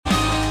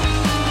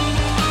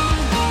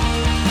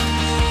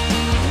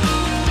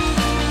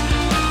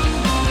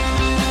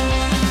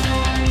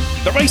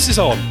race is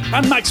on,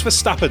 and Max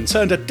Verstappen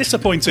turned a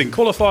disappointing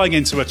qualifying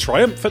into a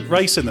triumphant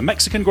race in the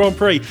Mexican Grand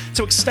Prix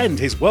to extend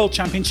his World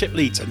Championship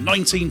lead to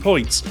 19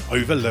 points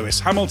over Lewis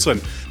Hamilton.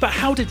 But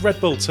how did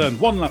Red Bull turn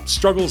one-lap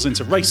struggles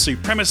into race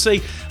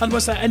supremacy, and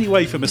was there any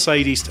way for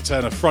Mercedes to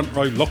turn a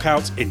front-row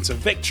lockout into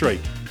victory?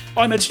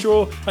 I'm Ed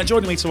Straw, and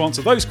joining me to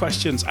answer those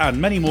questions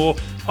and many more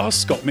are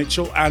Scott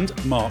Mitchell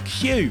and Mark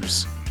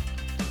Hughes.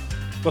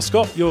 Well,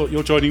 Scott,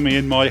 you're joining me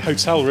in my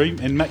hotel room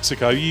in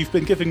Mexico. You've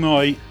been giving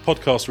my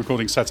podcast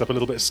recording setup a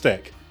little bit of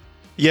stick.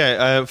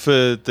 Yeah, for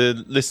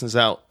the listeners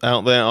out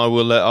there,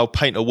 I'll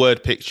paint a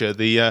word picture.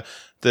 The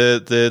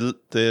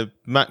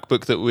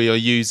MacBook that we are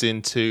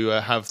using to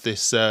have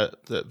this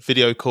the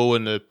video call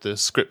and the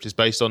script is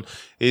based on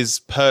is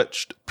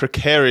perched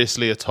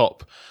precariously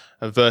atop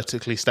a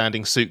vertically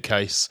standing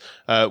suitcase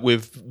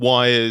with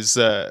wires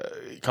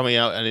coming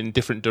out and in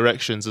different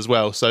directions as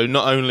well. So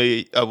not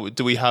only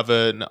do we have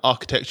an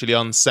architecturally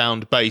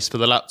unsound base for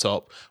the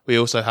laptop, we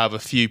also have a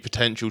few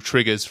potential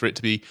triggers for it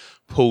to be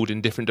pulled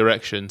in different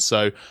directions.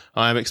 So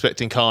I am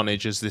expecting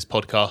carnage as this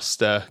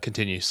podcast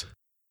continues.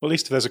 Well, at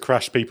least if there's a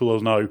crash, people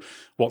will know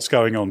what's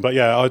going on. But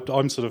yeah,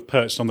 I'm sort of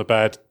perched on the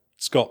bed.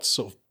 Scott's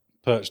sort of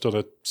perched on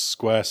a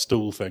square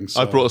stool thing.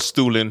 So. I brought a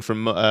stool in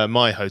from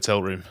my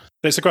hotel room.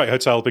 It's a great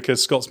hotel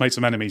because Scott's made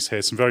some enemies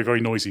here, some very, very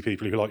noisy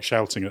people who like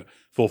shouting at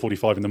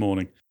 4:45 in the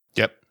morning.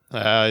 Yep.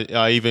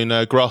 I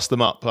even grassed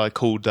them up. I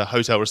called the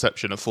hotel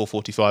reception at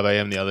 4:45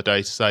 a.m. the other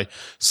day to say,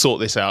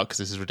 sort this out because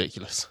this is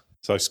ridiculous.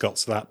 So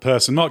Scott's that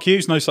person. Mark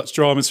Hughes, no such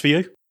dramas for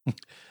you?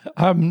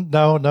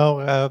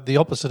 No. The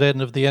opposite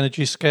end of the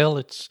energy scale.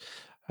 It's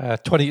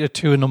 20 to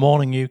 2 in the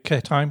morning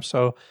UK time.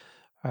 So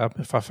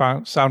if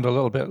I sound a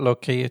little bit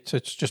low-key,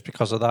 it's just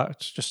because of that.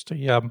 It's just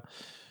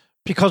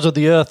because of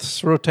the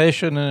Earth's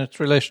rotation and its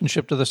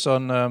relationship to the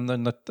sun,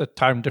 and the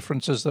time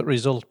differences that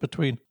result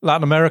between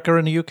Latin America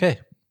and the UK.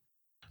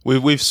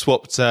 We've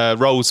swapped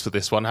roles for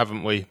this one,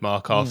 haven't we,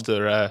 Mark?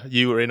 After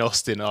you were in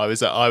Austin, I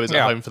was at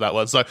home for that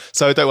one.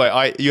 So don't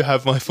worry, you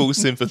have my full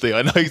sympathy.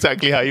 I know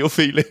exactly how you're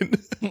feeling.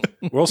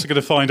 We're also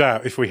going to find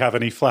out if we have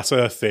any flat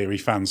Earth theory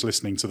fans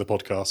listening to the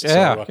podcast.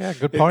 Yeah,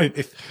 good point.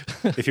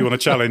 If you want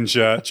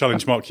to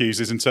challenge Mark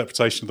Hughes'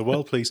 interpretation of the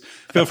world, please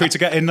feel free to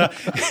get in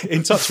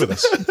touch with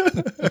us.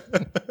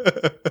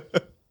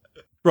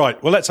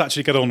 Right, well, let's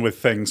actually get on with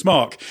things.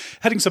 Mark,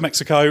 heading to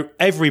Mexico,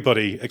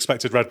 everybody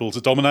expected Red Bull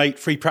to dominate.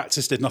 Free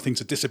practice did nothing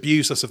to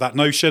disabuse us of that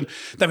notion.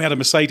 Then we had a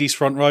Mercedes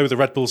front row with the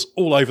Red Bulls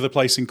all over the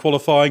place in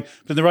qualifying.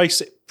 But in the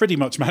race, it pretty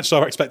much matched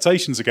our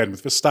expectations again,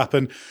 with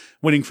Verstappen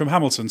winning from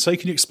Hamilton. So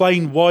can you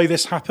explain why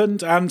this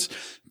happened? And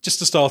just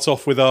to start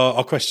off with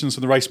our questions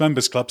from the Race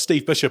Members Club,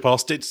 Steve Bishop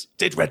asked,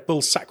 did Red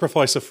Bull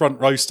sacrifice a front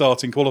row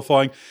start in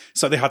qualifying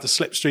so they had to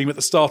slipstream at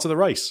the start of the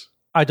race?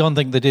 I don't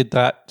think they did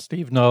that,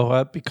 Steve,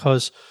 no,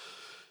 because...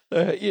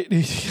 you're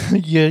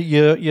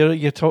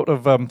sort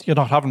of you're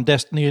not having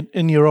destiny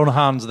in your own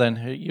hands.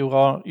 Then you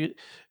are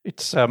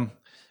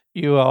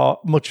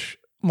much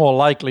more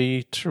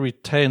likely to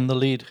retain the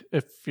lead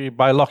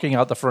by locking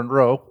out the front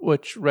row,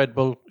 which Red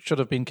Bull should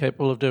have been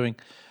capable of doing,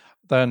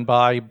 than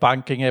by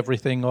banking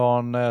everything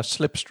on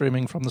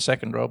slipstreaming from the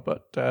second row.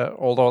 But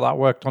although that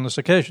worked on this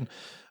occasion,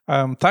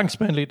 thanks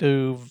mainly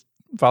to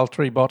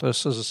Valtteri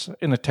Bottas's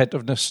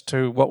inattentiveness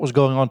to what was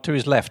going on to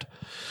his left,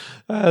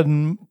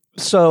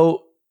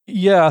 so.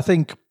 Yeah, I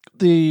think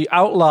the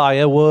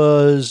outlier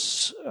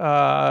was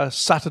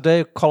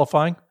Saturday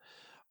qualifying,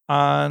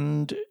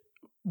 and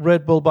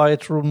Red Bull, by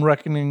its own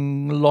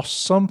reckoning,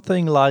 lost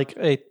something like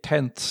 8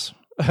 tenths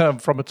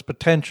from its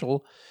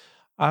potential.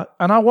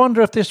 And I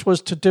wonder if this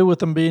was to do with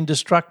them being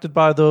distracted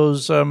by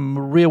those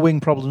rear wing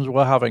problems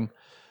we're having,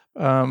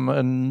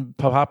 and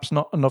perhaps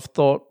not enough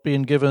thought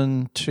being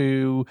given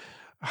to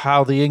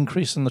how the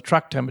increase in the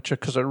track temperature,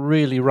 because it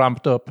really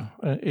ramped up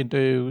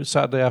into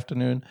Saturday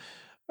afternoon,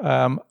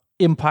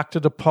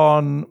 impacted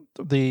upon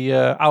the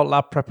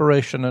outlap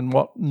preparation and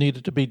what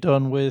needed to be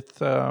done with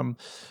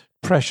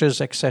pressures,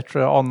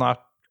 etc., on that,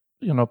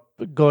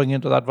 going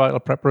into that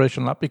vital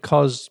preparation lap,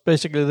 because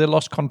basically they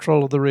lost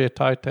control of the rear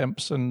tyre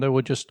temps and they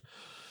were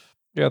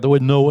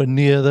nowhere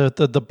near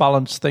the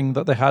balanced thing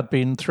that they had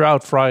been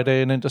throughout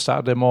Friday and into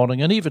Saturday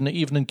morning, and even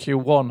in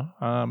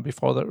Q1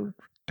 before the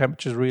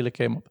temperatures really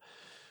came up.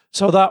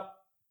 So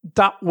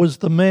that was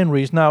the main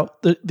reason. Now,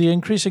 the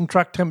increasing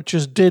track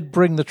temperatures did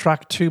bring the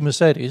track to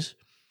Mercedes,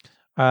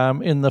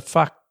 in the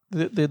fact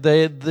that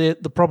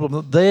the problem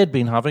that they had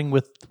been having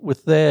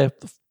with their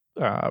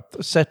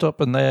setup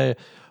and their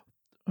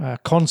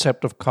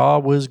concept of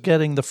car was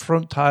getting the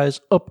front tyres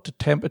up to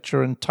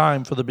temperature in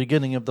time for the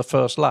beginning of the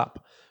first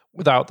lap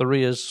without the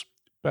rears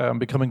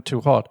becoming too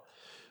hot.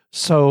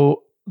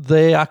 So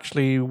they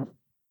actually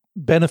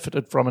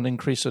benefited from an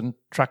increase in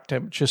track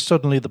temperature.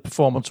 Suddenly the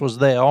performance was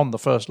there on the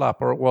first lap,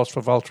 or it was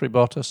for Valtteri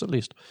Bottas at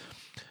least.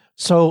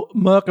 So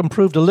Merck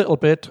improved a little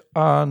bit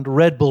and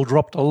Red Bull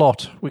dropped a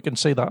lot. We can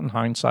see that in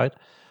hindsight.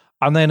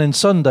 And then in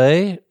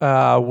Sunday,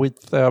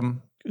 with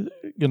the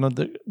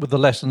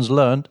lessons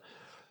learned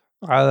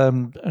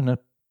and a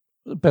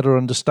better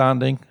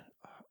understanding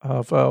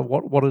of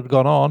what had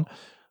gone on,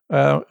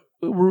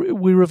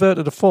 we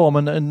reverted to form,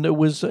 and they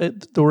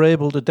were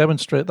able to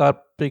demonstrate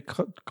that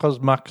because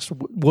Max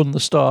won the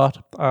start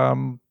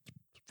from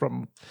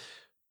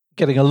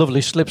getting a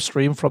lovely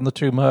slipstream from the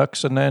two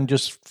Mercs, and then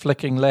just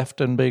flicking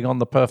left and being on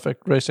the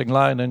perfect racing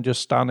line, and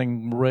just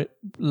standing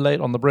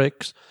late on the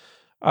brakes,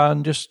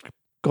 and just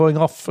going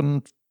off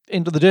and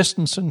into the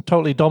distance and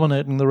totally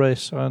dominating the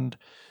race. And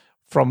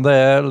from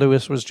there,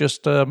 Lewis was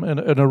just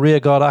in a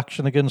rearguard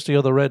action against the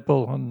other Red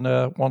Bull, and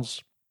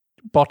once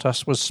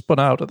Bottas was spun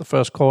out at the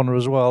first corner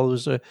as well. It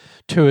was a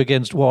 2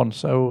 against 1.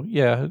 So,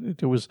 yeah,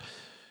 there was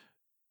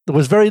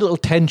very little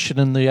tension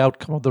in the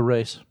outcome of the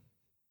race.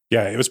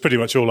 Yeah, it was pretty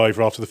much all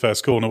over after the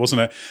first corner,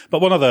 wasn't it?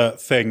 But one other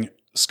thing,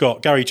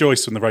 Scott, Gary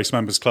Joyce from the Race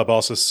Members Club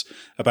asked us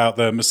about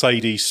the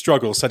Mercedes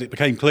struggle, said it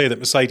became clear that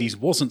Mercedes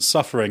wasn't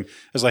suffering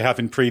as they have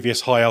in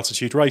previous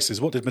high-altitude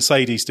races. What did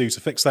Mercedes do to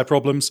fix their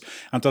problems?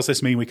 And does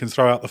this mean we can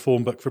throw out the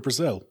form book for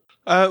Brazil?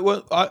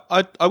 Well,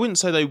 I wouldn't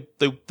say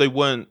they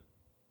weren't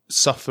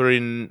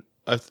suffering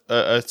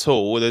at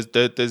all.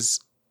 There's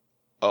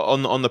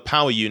on the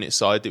power unit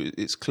side,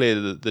 it's clear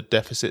that the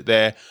deficit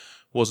there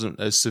wasn't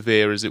as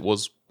severe as it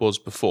was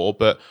before.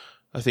 But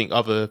I think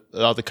other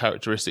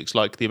characteristics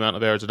like the amount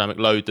of aerodynamic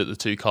load that the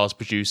two cars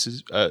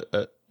produces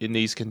in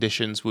these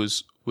conditions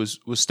was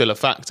still a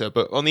factor.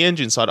 But on the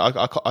engine side,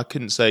 I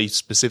couldn't say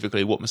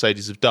specifically what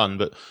Mercedes have done.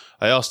 But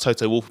I asked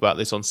Toto Wolff about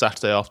this on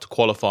Saturday after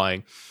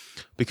qualifying,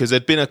 because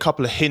there'd been a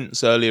couple of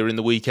hints earlier in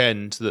the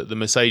weekend that the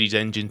Mercedes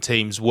engine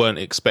teams weren't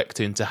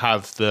expecting to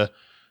have the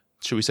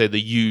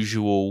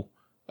usual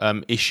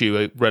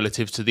issue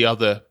relative to the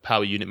other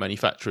power unit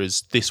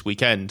manufacturers this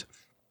weekend.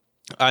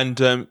 And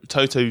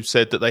Toto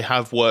said that they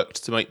have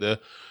worked to make the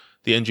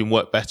engine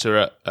work better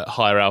at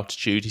higher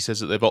altitude. He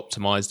says that they've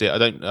optimized it. I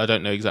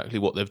don't know exactly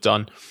what they've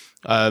done,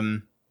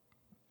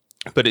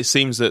 but it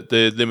seems that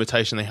the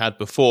limitation they had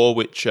before,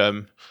 which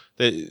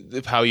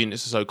the power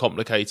units are so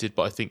complicated,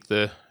 but I think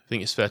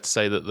it's fair to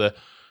say that the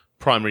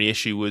primary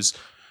issue was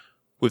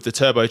with the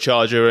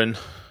turbocharger and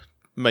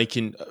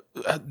making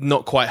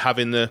not quite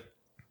having the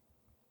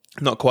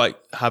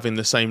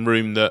same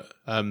room that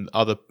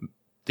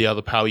the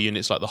other power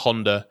units like the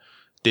Honda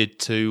did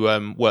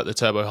to work the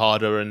turbo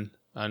harder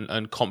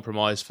and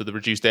compromise for the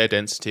reduced air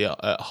density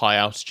at high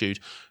altitude.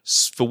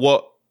 For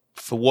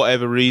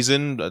whatever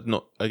reason,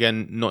 not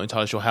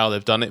entirely sure how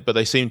they've done it, but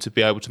they seem to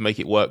be able to make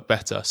it work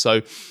better.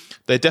 So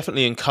they're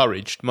definitely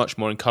encouraged, much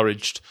more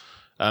encouraged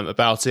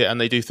about it,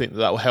 and they do think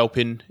that will help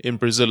in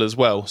Brazil as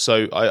well.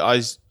 So I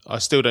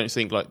still don't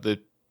think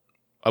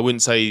I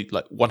wouldn't say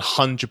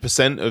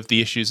 100% of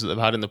the issues that they've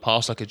had in the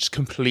past are just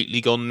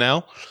completely gone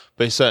now,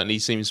 but it certainly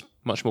seems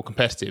much more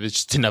competitive. It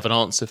just didn't have an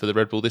answer for the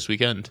Red Bull this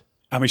weekend.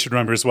 And we should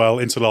remember as well,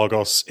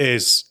 Interlagos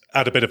is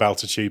at a bit of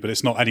altitude, but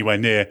it's not anywhere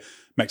near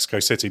Mexico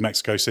City.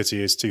 Mexico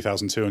City is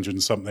 2,200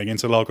 and something.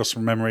 Interlagos,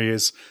 from memory,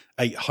 is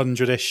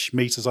 800-ish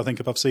metres, I think,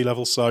 above sea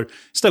level. So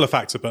still a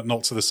factor, but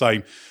not to the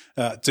same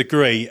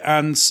degree.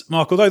 And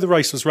Mark, although the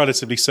race was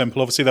relatively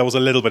simple, obviously there was a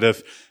little bit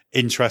of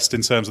interest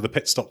in terms of the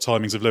pit stop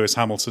timings of Lewis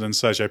Hamilton and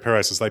Sergio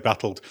Perez as they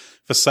battled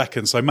for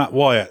second. So Matt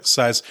Wyatt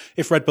says,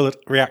 if Red Bull had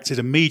reacted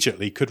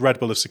immediately, could Red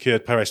Bull have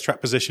secured Perez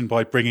track position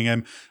by bringing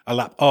him a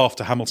lap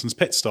after Hamilton's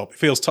pit stop? It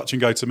feels touch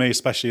and go to me,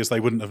 especially as they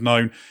wouldn't have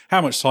known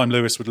how much time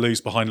Lewis would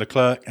lose behind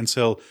Leclerc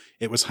until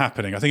it was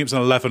happening. I think it was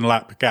an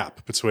 11-lap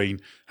gap between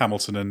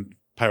Hamilton and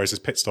Perez's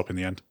pit stop in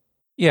the end.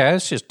 Yeah,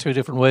 it's just two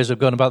different ways of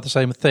going about the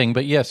same thing.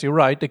 But yes, you're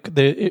right.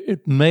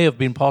 It may have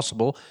been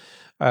possible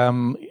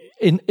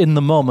in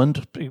the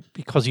moment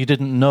because you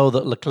didn't know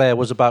that Leclerc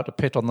was about to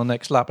pit on the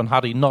next lap. And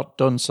had he not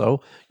done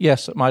so,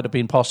 yes, it might have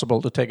been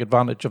possible to take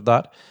advantage of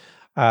that.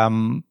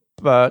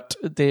 But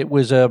it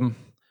was the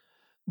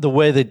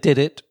way they did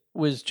it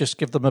was just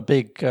give them a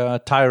big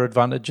tyre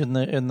advantage in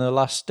the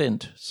last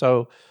stint.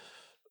 So,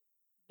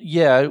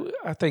 yeah,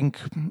 I think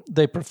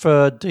they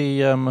preferred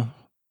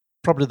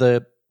probably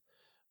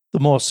the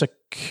more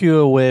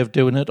secure way of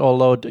doing it,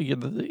 although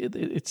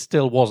it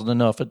still wasn't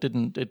enough. It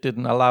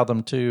didn't allow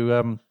them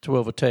to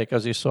overtake,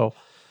 as you saw.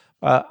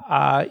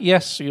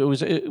 Yes,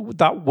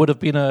 that would have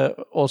been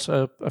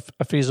also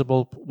a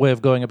feasible way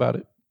of going about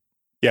it.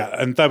 Yeah,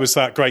 and there was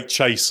that great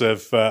chase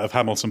of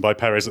Hamilton by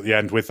Perez at the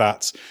end with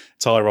that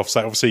tyre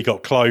offset. Obviously, he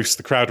got close.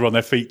 The crowd were on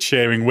their feet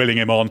cheering, willing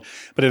him on,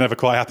 but it never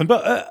quite happened.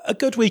 But a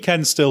good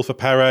weekend still for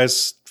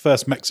Perez.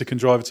 First Mexican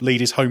driver to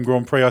lead his home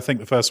Grand Prix, I think,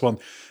 the first one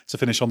to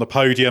finish on the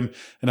podium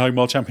in Home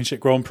World Championship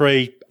Grand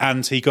Prix.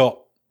 And he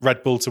got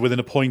Red Bull to within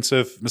a point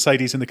of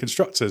Mercedes in the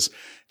Constructors'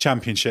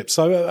 Championship.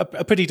 So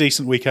a pretty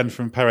decent weekend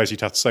from Perez,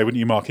 you'd have to say, wouldn't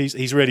you, Mark?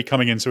 He's really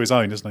coming into his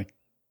own, isn't he?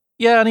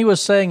 Yeah, and he was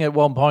saying at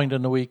one point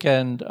in the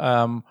weekend,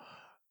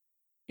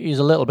 he's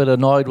a little bit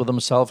annoyed with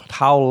himself at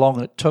how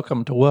long it took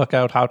him to work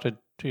out how to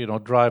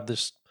drive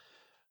this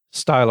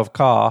style of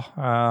car,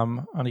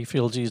 and he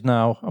feels he's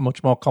now a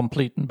much more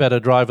complete and better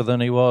driver than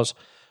he was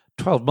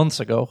 12 months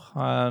ago.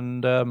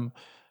 And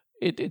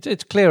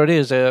it's clear it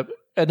is an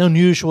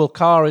unusual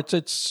car.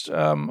 It's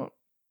a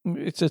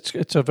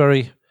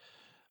very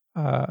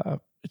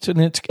it's an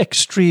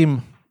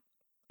extreme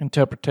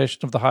interpretation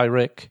of the high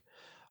rake,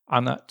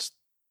 and that's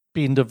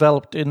been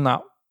developed in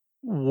that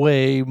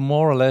way,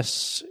 more or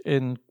less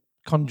in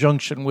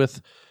conjunction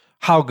with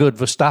how good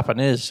Verstappen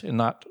is in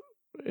that,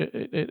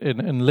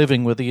 in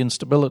living with the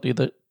instability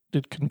that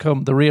can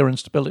come, the rear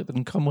instability that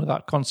can come with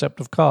that concept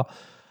of car,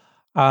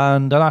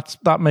 and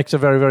that makes it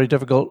very, very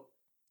difficult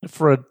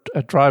for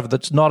a driver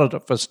that's not at a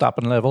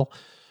Verstappen level.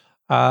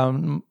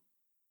 And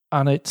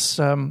it's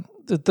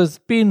there's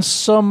been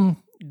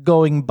some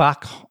going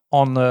back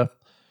on the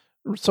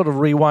sort of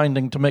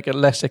rewinding to make it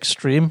less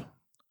extreme,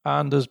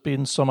 and there's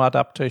been some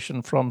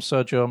adaptation from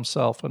Sergio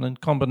himself, and in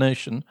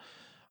combination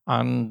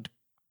and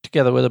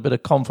together with a bit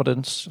of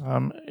confidence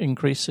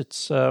increase,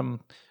 it's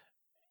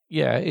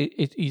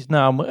he's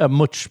now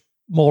much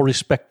more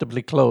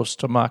respectably close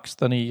to Max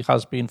than he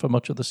has been for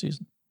much of the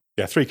season.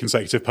 Yeah, 3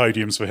 consecutive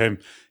podiums for him.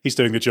 He's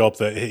doing the job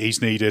that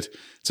he's needed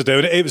to do.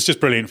 And it was just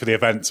brilliant for the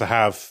event to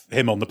have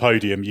him on the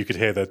podium. You could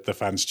hear the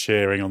fans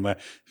cheering on their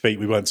feet.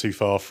 We weren't too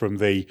far from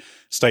the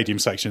stadium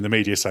section in the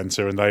media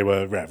centre, and they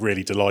were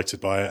really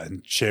delighted by it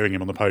and cheering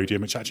him on the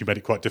podium, which actually made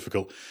it quite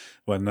difficult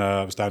when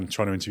I was down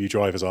trying to interview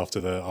drivers after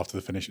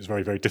the finish. It was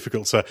very, very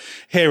difficult to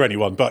hear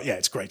anyone. But yeah,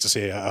 it's great to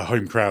see a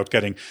home crowd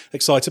getting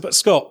excited. But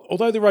Scott,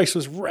 although the race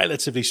was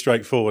relatively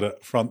straightforward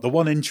up front, the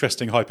one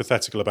interesting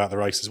hypothetical about the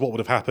race is what would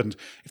have happened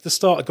if the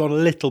start had gone a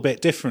little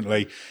bit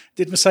differently.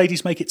 Did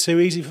Mercedes make it too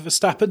easy for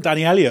Verstappen?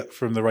 Danny Elliott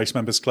from the Race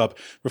Members Club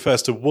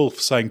refers to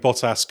Wolff saying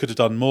Bottas could have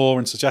done more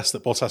and suggests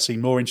that Bottas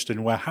seemed more interested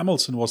in where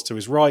Hamilton was to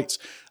his right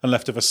and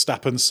left a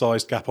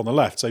Verstappen-sized gap on the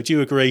left. So do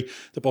you agree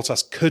that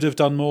Bottas could have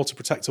done more to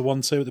protect a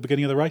 1-2 at the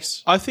beginning of the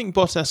race? I think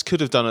Bottas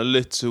could have done a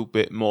little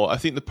bit more. I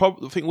think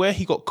the thing where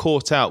he got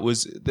caught out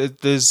was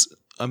there's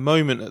a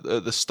moment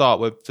at the start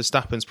where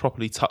Verstappen's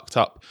properly tucked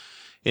up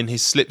in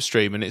his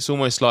slipstream, and it's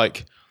almost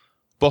like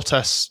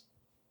Bottas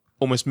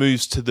almost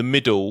moves to the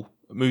middle,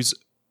 moves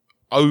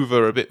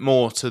over a bit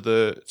more to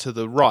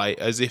the right,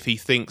 as if he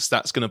thinks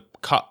that's going to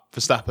cut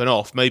Verstappen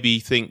off. Maybe he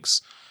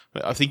thinks,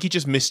 I think he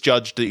just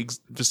misjudged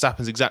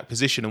Verstappen's exact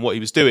position and what he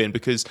was doing,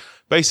 because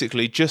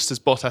basically just as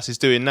Bottas is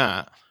doing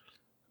that,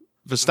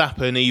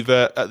 Verstappen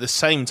either at the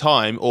same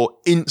time or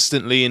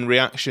instantly in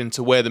reaction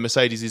to where the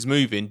Mercedes is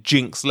moving,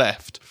 jinks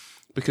left,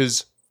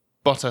 because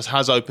Bottas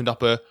has opened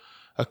up a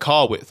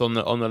car width on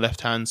the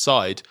left-hand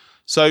side.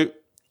 So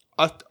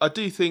I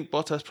do think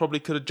Bottas probably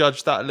could have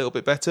judged that a little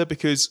bit better,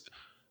 because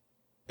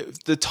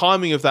the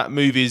timing of that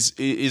move is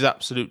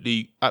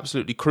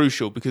absolutely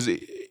crucial, because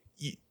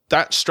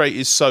that straight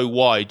is so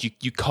wide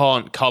you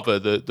can't cover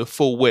the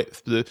full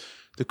width.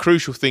 The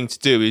crucial thing to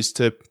do is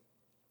to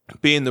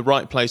be in the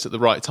right place at the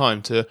right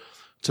time to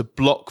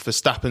block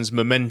Verstappen's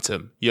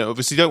momentum. You know,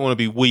 obviously you don't want to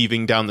be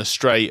weaving down the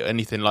straight or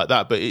anything like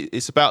that, but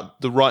it's about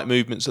the right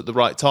movements at the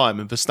right time,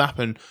 and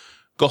Verstappen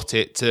got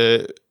it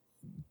to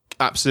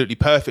absolutely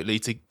perfectly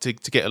to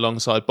get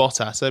alongside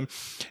Bottas.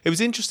 It was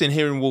interesting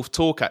hearing Wolff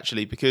talk,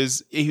 actually,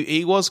 because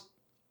he was,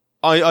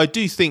 I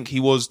do think he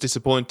was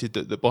disappointed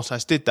that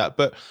Bottas did that,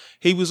 but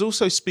he was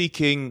also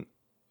speaking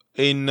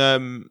in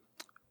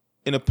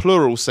a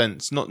plural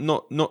sense,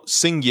 not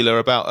singular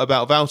about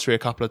Valtteri a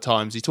couple of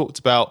times. He talked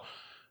about,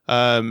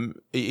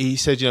 he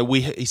said,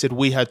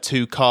 we had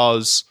 2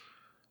 cars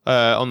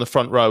on the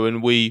front row,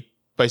 and we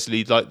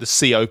basically, like, the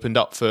sea opened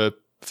up for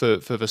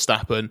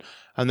Verstappen.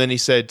 And then he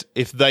said,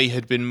 if they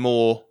had been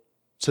more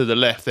to the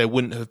left, there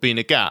wouldn't have been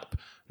a gap.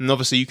 And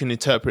obviously you can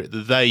interpret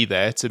the they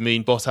there to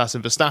mean Bottas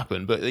and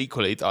Verstappen, but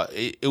equally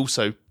it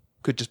also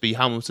could just be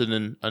Hamilton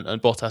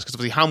and Bottas, because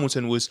obviously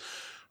Hamilton was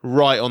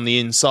right on the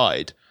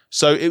inside.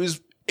 So it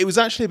was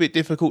actually a bit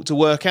difficult to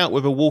work out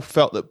whether Wolff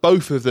felt that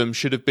both of them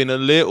should have been a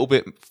little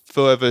bit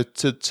further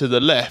to the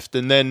left,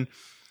 and then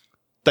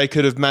they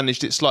could have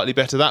managed it slightly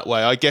better that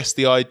way. I guess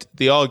the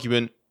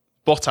argument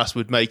Bottas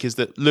would make is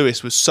that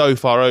Lewis was so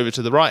far over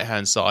to the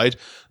right-hand side,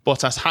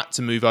 Bottas had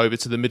to move over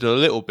to the middle a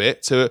little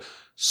bit to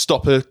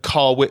stop a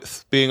car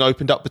width being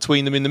opened up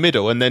between them in the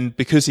middle. And then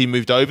because he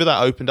moved over,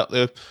 that opened up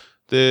the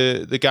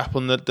gap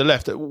on the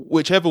left.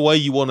 Whichever way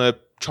you want to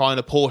try and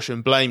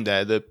apportion blame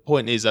there, the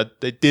point is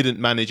that they didn't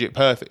manage it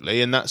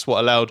perfectly, and that's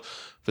what allowed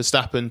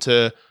Verstappen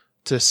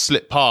to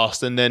slip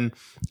past and then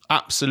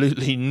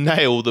absolutely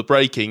nail the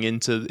braking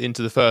into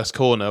the first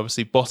corner.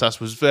 Obviously, Bottas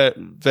was very,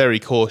 very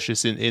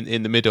cautious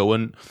in the middle,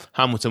 and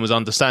Hamilton was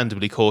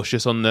understandably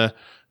cautious on the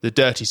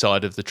dirty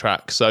side of the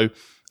track. So,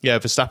 yeah,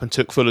 Verstappen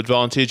took full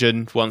advantage,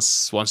 and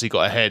once he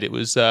got ahead, it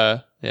was,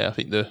 I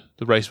think the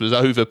race was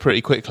over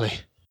pretty quickly.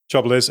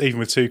 Trouble is, even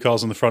with 2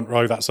 cars on the front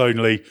row, that's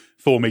only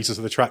 4 metres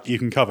of the track you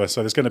can cover.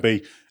 So there's going to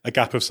be a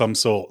gap of some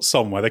sort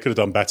somewhere. They could have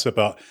done better,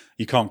 but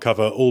you can't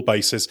cover all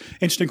bases.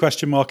 Interesting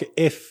question, Mark.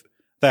 If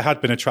there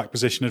had been a track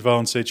position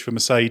advantage for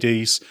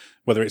Mercedes,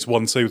 whether it's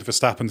 1-2 with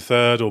Verstappen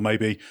third or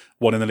maybe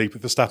 1 in the lead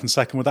with Verstappen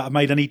second, would that have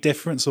made any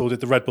difference, or did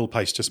the Red Bull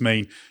pace just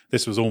mean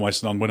this was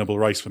almost an unwinnable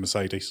race for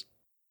Mercedes?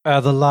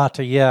 The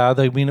latter, yeah.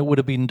 I mean, it would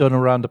have been done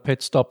around the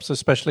pit stops,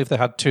 especially if they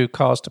had 2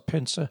 cars to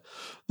pincer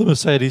the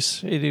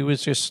Mercedes. It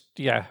was just,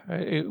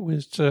 it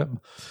was.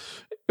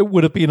 It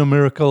would have been a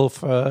miracle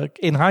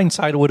in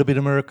hindsight. It would have been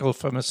a miracle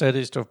for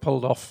Mercedes to have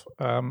pulled off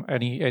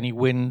any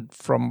win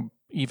from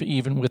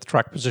even with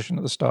track position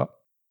at the start.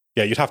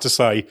 Yeah, you'd have to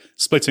say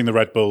splitting the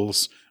Red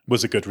Bulls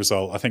was a good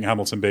result. I think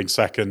Hamilton being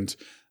second,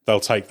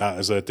 they'll take that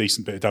as a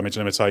decent bit of damage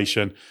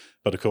limitation.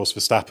 But of course,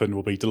 Verstappen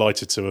will be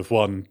delighted to have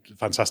won.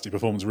 Fantastic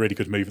performance, really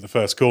good move at the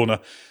first corner.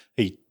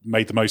 He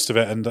made the most of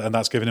it, and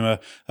that's given him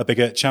a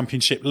bigger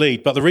championship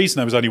lead. But the reason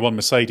there was only one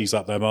Mercedes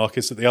up there, Mark,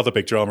 is that the other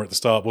big drama at the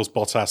start was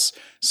Bottas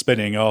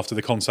spinning after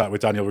the contact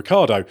with Daniel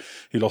Ricciardo,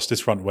 who lost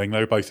his front wing. They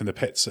were both in the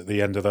pits at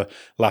the end of the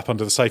lap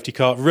under the safety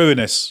car.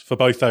 Ruinous for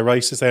both their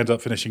races. They ended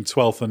up finishing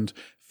 12th and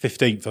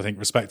 15th, I think,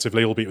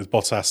 respectively, albeit with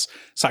Bottas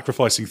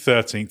sacrificing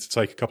 13th to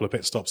take a couple of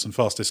pit stops and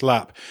fastest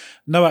lap.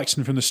 No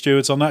action from the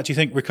stewards on that. Do you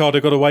think Ricciardo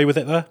got away with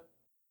it there?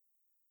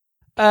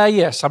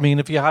 Yes, I mean,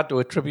 if you had to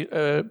attribute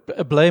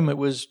a blame, it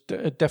was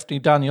definitely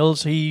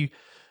Daniels. He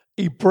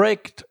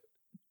braked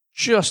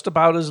just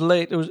about as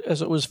late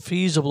as it was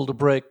feasible to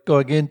brake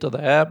going into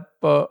there,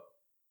 but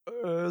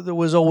there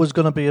was always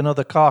going to be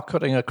another car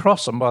cutting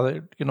across him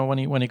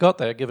when he got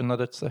there, given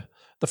that it's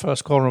the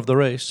first corner of the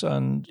race.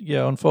 And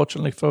yeah,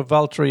 unfortunately for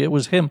Valtteri, it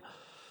was him.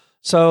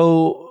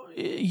 So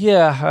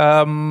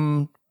yeah,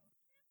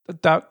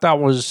 that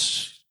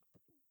was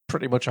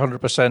pretty much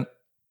 100%.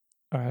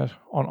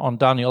 On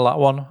Daniel, that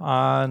one,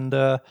 and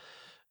as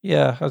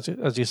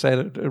you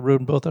said, it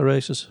ruined both their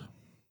races.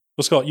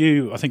 Well, Scott,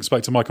 you I think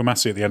spoke to Michael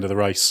Massey at the end of the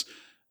race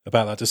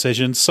about that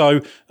decision.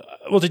 So,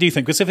 what did you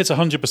think? Because if it's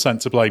 100%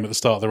 to blame at the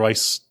start of the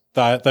race,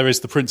 there is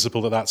the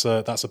principle that's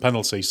a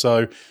penalty.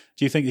 So,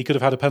 do you think he could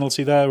have had a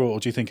penalty there, or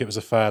do you think it was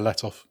a fair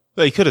let off?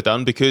 Well, he could have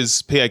done,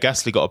 because Pierre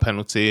Gasly got a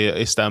penalty at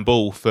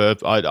Istanbul for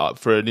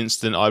an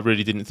incident I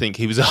really didn't think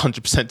he was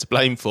 100% to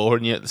blame for,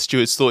 and yet the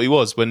stewards thought he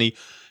was when he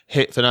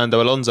hit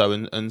Fernando Alonso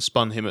and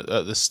spun him at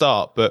the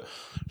start. But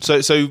so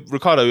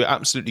Ricciardo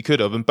absolutely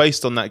could have. And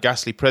based on that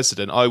Gasly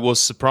precedent, I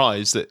was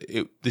surprised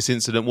that this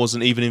incident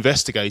wasn't even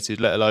investigated,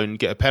 let alone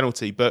get a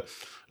penalty. But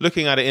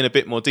looking at it in a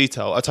bit more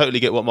detail, I totally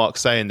get what Mark's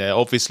saying there.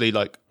 Obviously,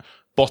 like,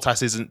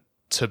 Bottas isn't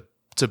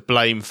to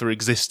blame for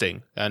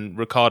existing, and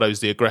Ricciardo's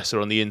the aggressor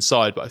on the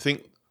inside. But I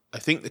think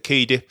the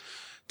key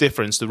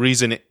difference, the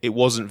reason it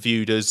wasn't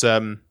viewed as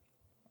him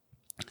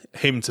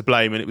to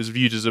blame and it was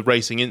viewed as a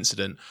racing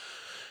incident,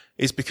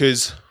 is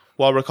because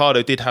while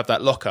Ricciardo did have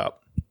that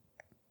lockup,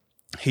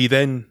 he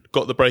then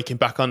got the braking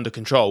back under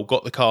control,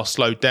 got the car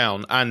slowed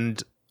down,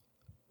 and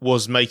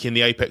was making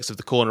the apex of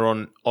the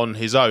corner on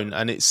his own.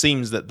 And it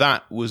seems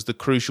that was the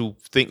crucial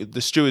thing.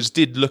 The stewards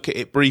did look at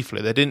it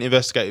briefly. They didn't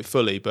investigate it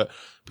fully, but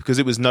because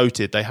it was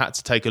noted, they had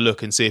to take a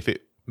look and see if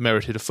it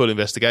merited a full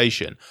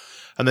investigation.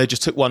 And they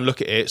just took one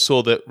look at it,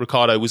 saw that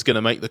Ricciardo was going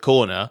to make the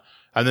corner,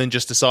 and then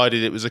just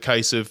decided it was a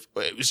case of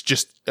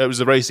it was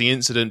a racing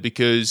incident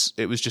because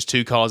it was just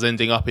two cars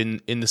ending up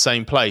in the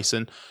same place.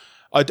 And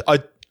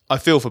I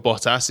feel for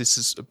Bottas.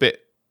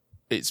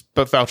 It's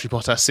Valtteri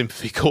Bottas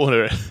sympathy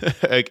corner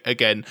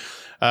again.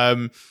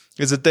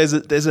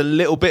 There's a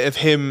little bit of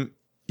him.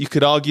 You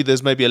could argue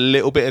there's maybe a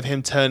little bit of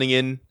him turning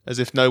in as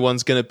if no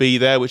one's going to be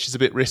there, which is a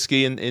bit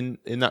risky in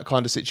that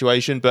kind of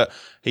situation. But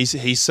he's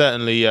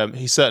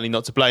certainly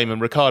not to blame.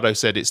 And Ricciardo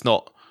said it's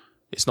not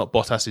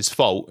Bottas's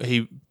fault.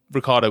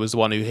 Ricciardo was the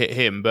one who hit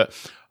him, but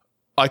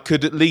I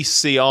could at least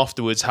see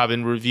afterwards,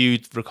 having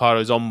reviewed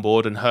Ricciardo's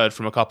onboard and heard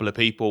from a couple of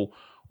people,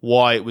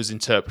 why it was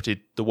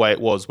interpreted the way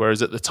it was.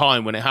 Whereas at the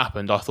time when it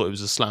happened, I thought it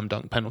was a slam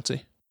dunk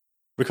penalty.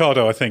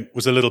 Ricciardo, I think,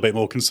 was a little bit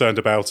more concerned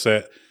about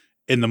it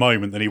in the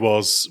moment than he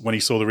was when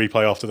he saw the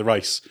replay after the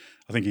race.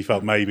 I think he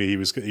felt maybe he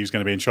was going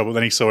to be in trouble.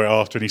 Then he saw it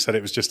after, and he said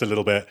it was just a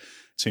little bit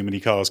too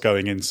many cars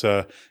going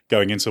into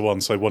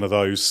one. So one of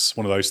those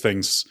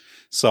things.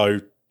 So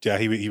yeah,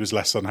 he was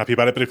less unhappy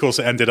about it. But of course,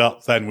 it ended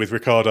up then with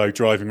Ricciardo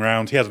driving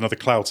around. He had another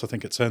clout, I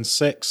think, at turn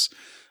 6.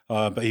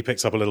 But he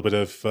picked up a little bit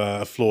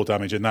of floor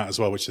damage in that as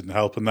well, which didn't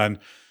help. And then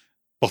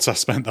Bottas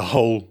spent the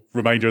whole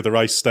remainder of the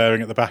race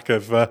staring at the back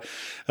of the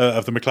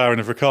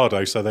McLaren of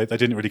Ricciardo. So they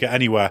didn't really get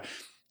anywhere.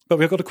 But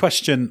we've got a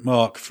question,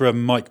 Mark,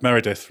 from Mike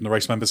Meredith from the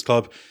Race Members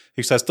Club,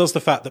 who says, does the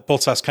fact that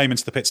Bottas came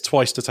into the pits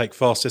twice to take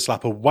fastest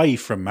lap away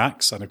from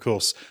Max, and of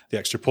course the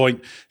extra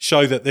point,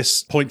 show that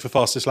this point for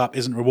fastest lap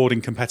isn't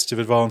rewarding competitive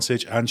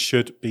advantage and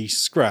should be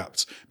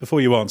scrapped? Before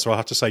you answer, I'll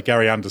have to say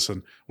Gary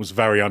Anderson was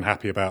very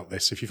unhappy about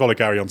this. If you follow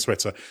Gary on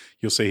Twitter,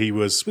 you'll see he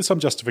was, with some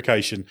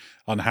justification,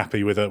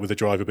 unhappy with a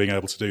driver being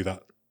able to do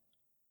that.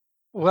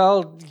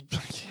 Well,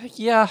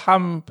 yeah,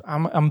 I'm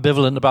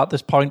ambivalent about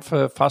this point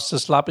for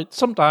fastest lap. It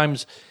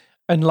sometimes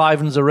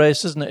enlivens a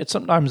race, isn't it? It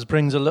sometimes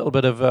brings a little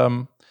bit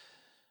of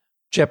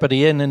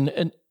jeopardy in,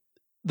 and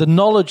the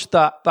knowledge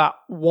that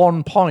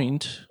 1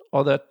 point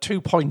or the 2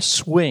 point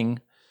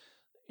swing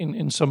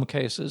in some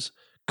cases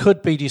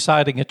could be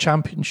deciding a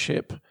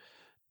championship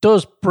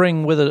does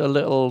bring with it a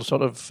little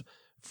sort of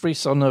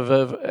frisson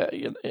of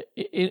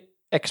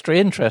extra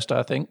interest,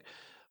 I think.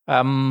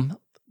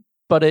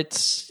 But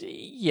it's,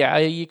 yeah,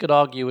 you could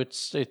argue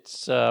it's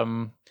a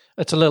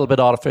little bit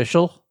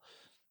artificial.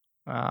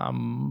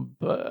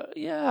 But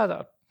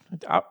yeah,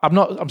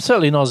 I'm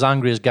certainly not as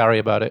angry as Gary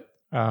about it.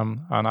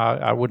 And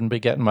I wouldn't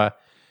be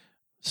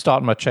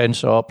starting my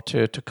chainsaw up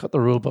to cut the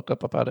rule book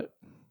up about it.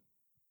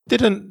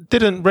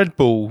 Didn't Red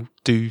Bull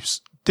do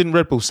didn't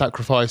Red Bull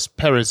sacrifice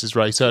Perez's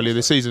race earlier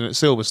this season at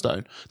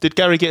Silverstone? Did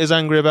Gary get as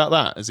angry about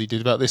that as he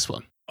did about this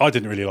one? I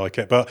didn't really like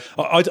it, but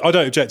I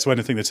don't object to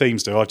anything the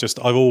teams do.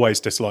 I've always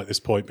disliked this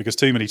point because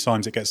too many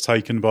times it gets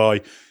taken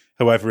by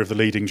whoever of the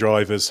leading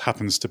drivers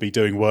happens to be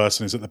doing worse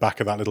and is at the back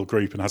of that little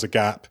group and has a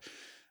gap.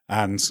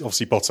 And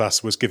obviously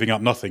Bottas was giving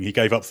up nothing. He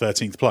gave up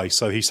 13th place,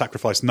 so he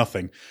sacrificed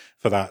nothing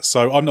for that.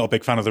 So I'm not a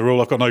big fan of the rule.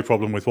 I've got no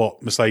problem with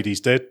what Mercedes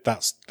did.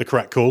 That's the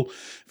correct call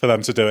for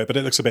them to do it. But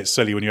it looks a bit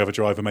silly when you have a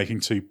driver making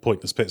 2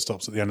 pointless pit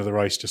stops at the end of the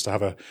race just to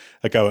have a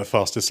go at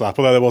fastest lap.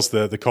 Although there was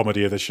the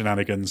comedy of the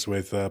shenanigans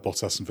with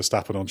Bottas and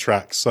Verstappen on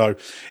track. So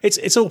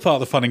it's all part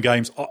of the fun and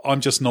games.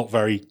 I'm just not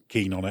very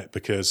keen on it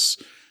because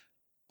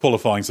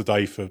qualifying's the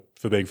day for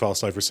being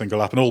fast over a single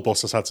lap, and all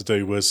Bottas had to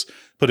do was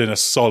put in a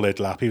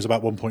solid lap. He was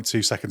about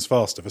 1.2 seconds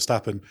faster.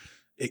 Verstappen,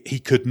 he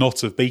could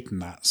not have beaten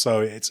that.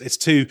 So it's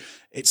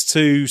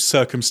too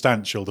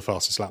circumstantial, the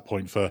fastest lap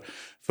point for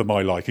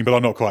my liking. But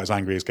I'm not quite as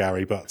angry as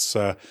Gary. But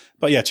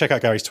yeah, check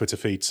out Gary's Twitter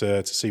feed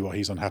to see what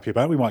he's unhappy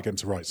about. We might get him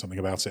to write something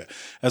about it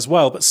as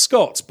well. But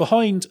Scott,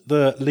 behind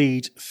the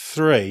lead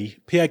 3,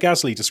 Pierre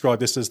Gasly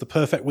described this as the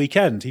perfect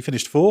weekend. He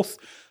finished 4th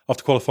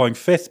after qualifying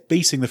 5th,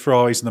 beating the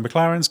Ferraris and the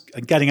McLarens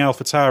and getting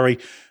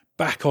AlphaTauri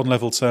back on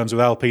level terms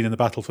with Alpine in the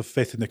battle for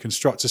 5th in the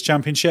Constructors'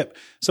 Championship.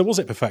 So was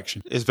it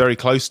perfection? It's very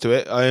close to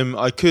it.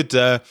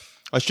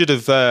 I should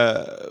have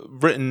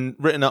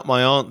written up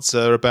my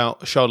answer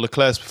about Charles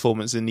Leclerc's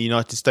performance in the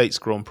United States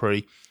Grand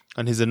Prix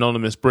and his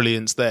anonymous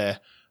brilliance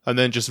there, and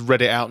then just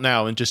read it out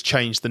now and just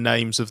changed the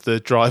names of the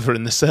driver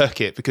and the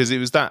circuit because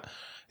it's that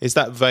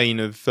vein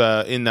of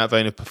in that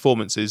vein of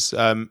performances.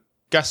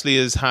 Gasly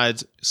has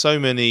had so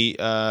many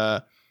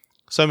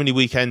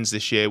weekends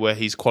this year where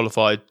he's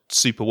qualified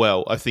super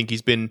well. I think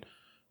he's been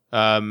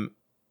on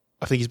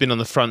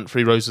the front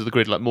 3 rows of the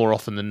grid like more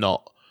often than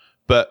not.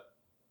 But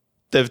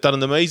they've done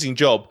an amazing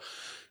job,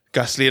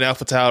 Gasly and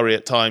AlphaTauri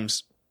at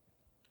times,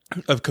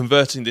 of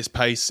converting this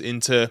pace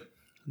into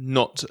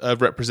not a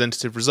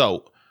representative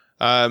result.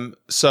 But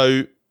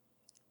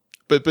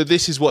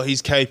this is what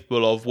he's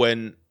capable of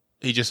when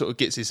he just sort of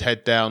gets his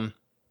head down,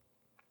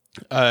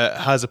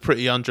 has a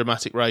pretty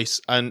undramatic race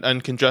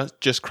and can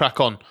just crack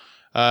on.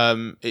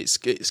 It's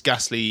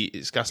Gasly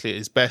at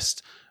his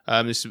best.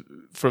 This,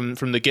 from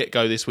the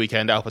get-go this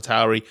weekend,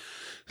 AlphaTauri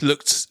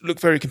looked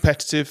very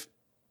competitive.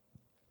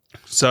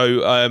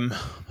 So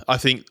I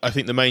think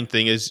the main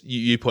thing is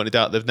you pointed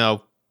out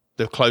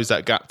they've closed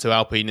that gap to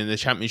Alpine in the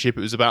championship.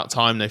 It was about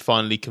time they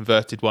finally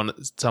converted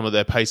some of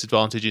their pace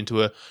advantage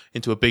into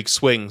a big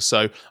swing.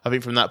 So I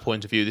think from that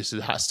point of view, this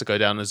has to go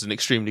down as an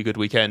extremely good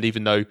weekend,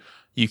 even though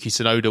Yuki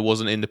Tsunoda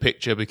wasn't in the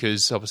picture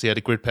because obviously he had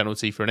a grid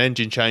penalty for an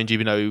engine change,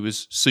 even though he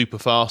was super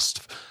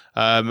fast,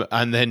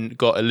 and then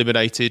got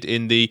eliminated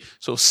in the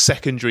sort of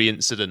secondary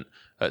incident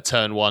at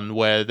turn 1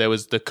 where there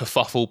was the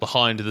kerfuffle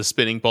behind the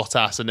spinning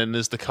Bottas, and then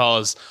as the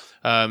cars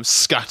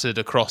scattered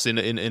across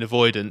in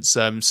avoidance,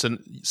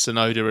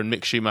 Tsunoda and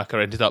Mick Schumacher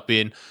ended up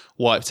being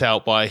wiped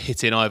out by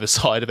hitting either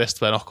side of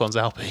Esteban Ocon's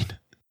Alpine.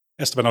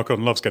 Esteban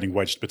Ocon loves getting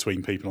wedged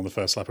between people on the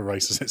first lap of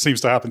races. It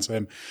seems to happen to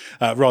him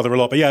rather a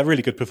lot. But yeah,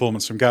 really good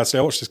performance from Gasly.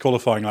 I watched his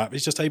qualifying lap.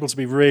 He's just able to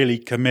be really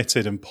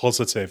committed and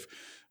positive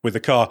with the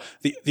car.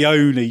 The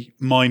only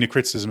minor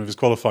criticism of his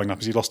qualifying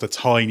lap is he lost a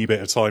tiny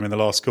bit of time in the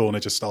last corner,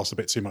 just started a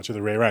bit too much of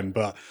the rear end.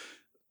 But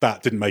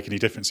that didn't make any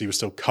difference. He was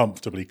still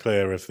comfortably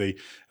clear of the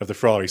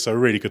Ferrari. So a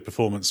really good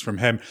performance from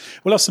him.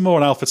 We'll have some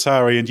more on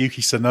AlphaTauri and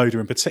Yuki Tsunoda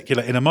in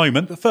particular in a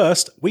moment. But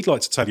first, we'd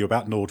like to tell you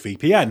about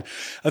NordVPN.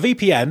 A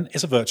VPN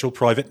is a virtual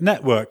private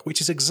network,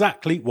 which is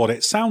exactly what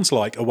it sounds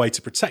like, a way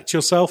to protect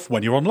yourself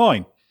when you're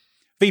online.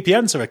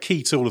 VPNs are a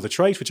key tool of the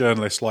trade for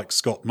journalists like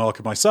Scott, Mark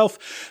and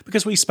myself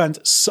because we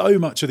spend so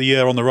much of the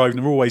year on the road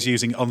and we're always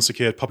using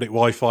unsecured public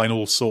Wi-Fi in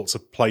all sorts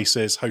of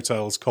places,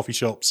 hotels, coffee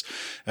shops,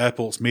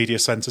 airports, media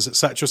centres,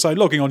 etc. So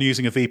logging on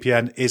using a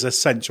VPN is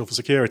essential for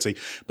security.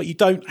 But you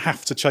don't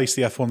have to chase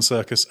the F1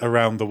 circus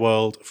around the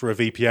world for a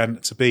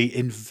VPN to be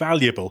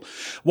invaluable.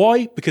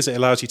 Why? Because it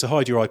allows you to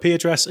hide your IP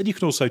address and you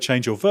can also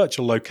change your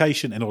virtual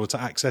location in order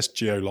to access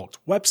geo-locked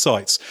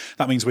websites.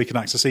 That means we can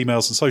access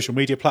emails and social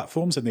media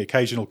platforms in the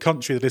occasional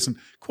country that isn't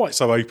quite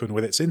so open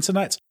with its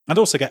internet, and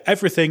also get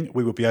everything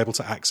we would be able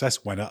to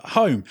access when at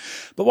home.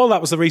 But while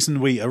that was the reason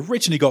we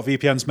originally got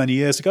VPNs many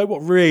years ago, what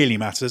really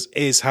matters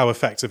is how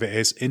effective it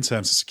is in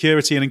terms of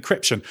security and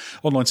encryption.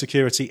 Online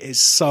security is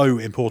so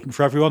important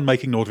for everyone,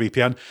 making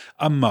NordVPN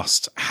a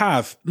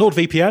must-have.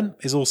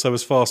 NordVPN is also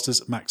as fast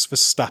as Max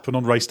Verstappen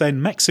on race day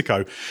in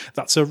Mexico.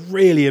 That's a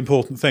really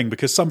important thing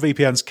because some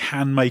VPNs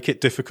can make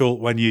it difficult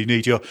when you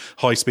need your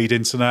high-speed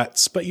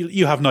internet, but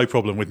you have no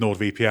problem with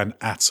NordVPN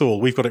at all.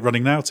 We've got it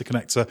running now to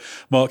connect to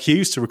Mark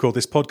Hughes to record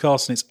this podcast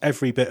podcast, and it's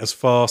every bit as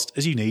fast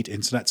as you need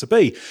internet to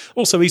be.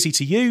 Also easy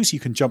to use. You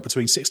can jump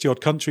between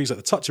 60-odd countries at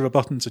the touch of a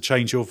button to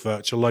change your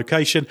virtual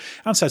location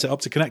and set it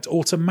up to connect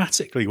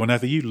automatically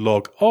whenever you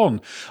log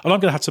on. And I'm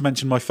going to have to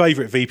mention my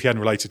favourite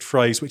VPN-related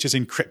phrase, which is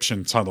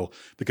encryption tunnel,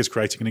 because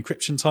creating an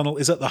encryption tunnel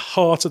is at the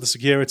heart of the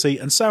security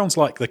and sounds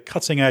like the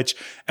cutting-edge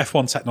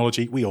F1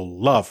 technology we all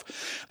love.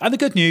 And the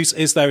good news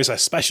is there is a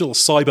special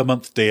Cyber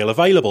Month deal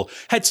available.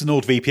 Head to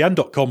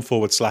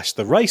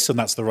nordvpn.com/the race, and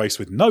that's the race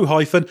with no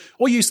hyphen,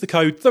 or use the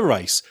code the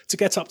race to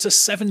get up to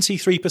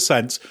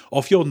 73%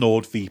 off your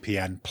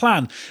NordVPN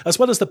plan, as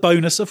well as the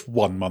bonus of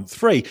 1 month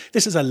free.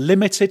 This is a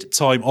limited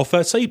time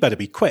offer, so you better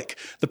be quick.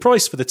 The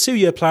price for the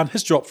 2-year plan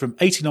has dropped from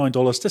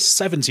 $89 to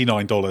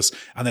 $79,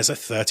 and there's a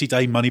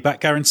 30-day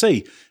money-back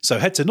guarantee. So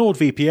head to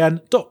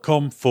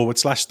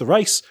nordvpn.com/the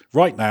race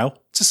right now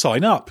to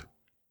sign up.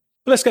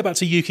 But let's get back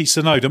to Yuki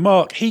Tsunoda.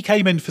 Mark, he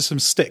came in for some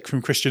stick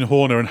from Christian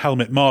Horner and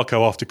Helmut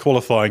Marko after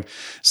qualifying,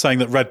 saying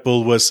that Red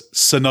Bull was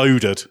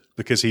Tsunoda'd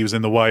because he was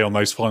in the way on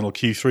those final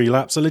Q3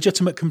 laps. A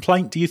legitimate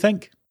complaint, do you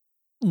think?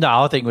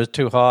 No, I think it was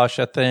too harsh.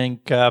 I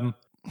think, in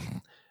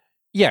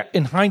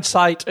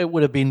hindsight, it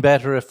would have been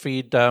better if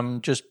he'd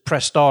just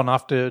pressed on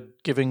after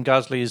giving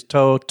Gasly his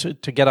toe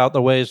to get out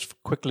the way as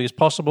quickly as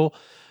possible.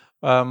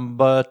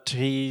 But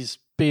he's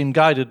being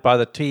guided by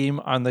the team,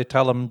 and they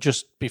tell him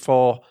just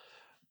before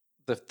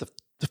the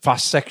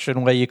fast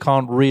section where you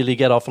can't really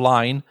get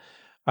offline.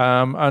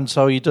 And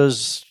so he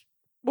does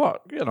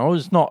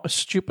it's not a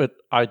stupid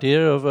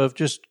idea of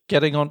just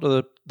getting onto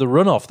the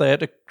runoff there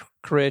to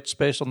create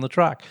space on the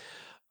track.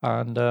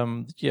 And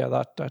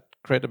that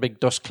created a big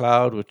dust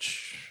cloud,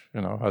 which,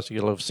 as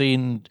you'll have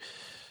seen,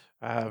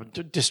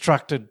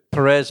 distracted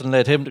Perez and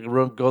led him to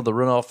go the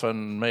runoff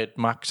and made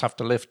Max have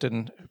to lift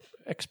in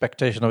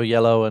expectation of a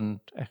yellow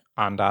and.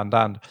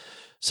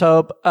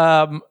 So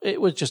it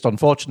was just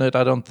unfortunate.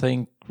 I don't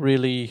think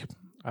really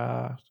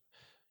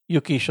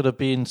Yuki should have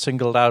been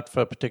singled out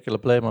for particular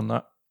blame on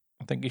that.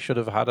 I think he should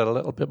have had a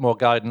little bit more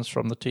guidance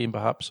from the team,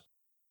 perhaps.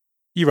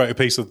 You wrote a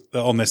piece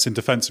on this in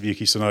defence of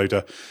Yuki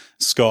Tsunoda,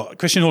 Scott.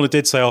 Christian Horner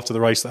did say after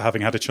the race that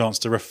having had a chance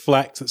to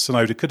reflect that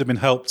Tsunoda could have been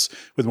helped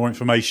with more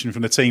information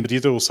from the team, but he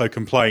did also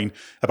complain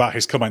about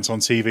his comments on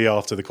TV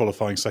after the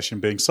qualifying session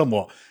being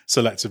somewhat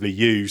selectively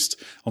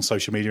used on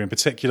social media in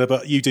particular.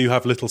 But you do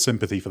have little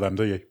sympathy for them,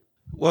 do you?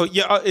 Well,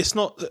 yeah, it's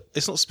not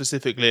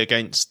specifically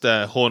against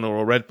Horner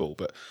or Red Bull,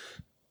 but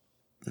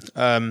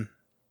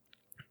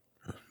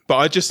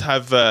I just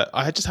have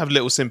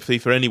little sympathy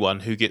for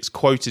anyone who gets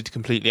quoted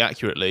completely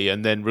accurately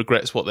and then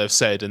regrets what they've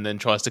said and then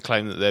tries to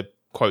claim that their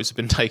quotes have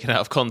been taken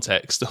out of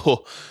context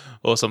or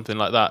something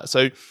like that.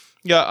 So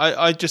yeah,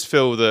 I just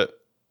feel that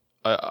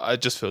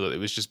it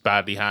was just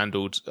badly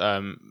handled.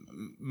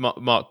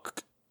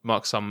 Mark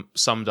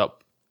summed up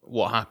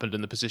what happened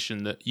in the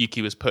position that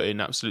Yuki was put in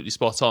absolutely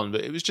spot on,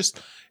 but it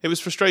was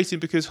frustrating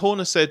because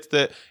Horner said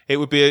that it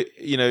would be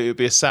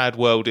a sad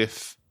world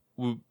if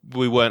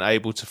we weren't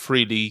able to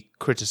freely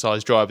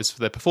criticise drivers for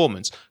their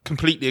performance.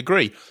 Completely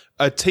agree.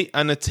 A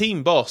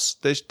team boss,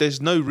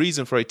 there's no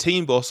reason for a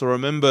team boss or a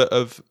member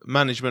of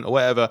management or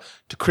whatever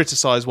to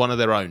criticise one of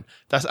their own.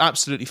 That's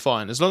absolutely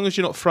fine. As long as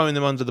you're not throwing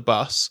them under the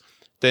bus,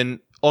 then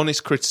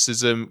honest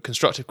criticism,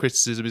 constructive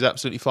criticism is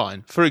absolutely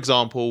fine. For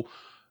example,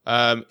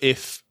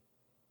 if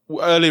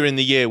earlier in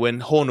the year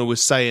when Horner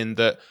was saying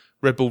that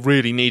Red Bull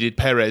really needed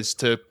Perez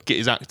to get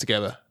his act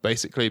together,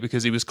 basically,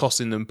 because he was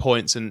costing them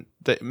points and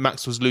that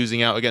Max was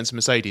losing out against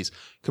Mercedes.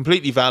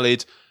 Completely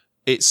valid.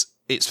 It's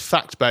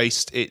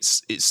fact-based.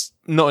 It's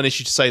not an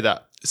issue to say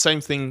that.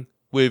 Same thing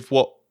with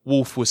what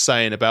Wolff was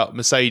saying about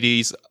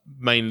Mercedes,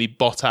 mainly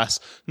Bottas,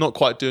 not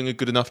quite doing a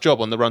good enough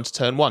job on the run to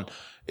turn one.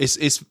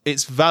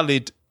 It's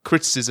valid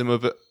criticism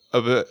of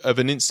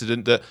an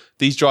incident that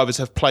these drivers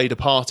have played a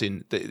part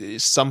in.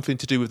 It's something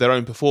to do with their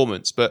own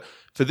performance. But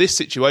for this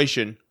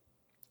situation,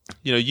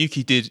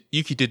 Yuki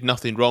did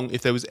nothing wrong.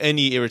 If there was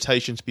any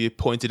irritation to be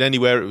pointed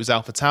anywhere, it was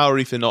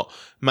AlphaTauri for not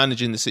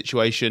managing the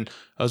situation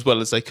as well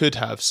as they could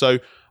have. So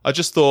I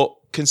just thought,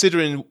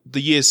 considering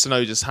the years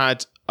Tsunoda's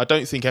had, I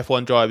don't think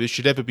F1 drivers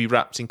should ever be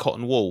wrapped in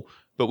cotton wool.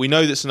 But we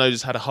know that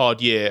Tsunoda's had a hard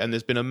year and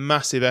there's been a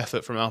massive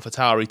effort from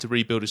AlphaTauri to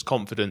rebuild his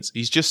confidence.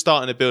 He's just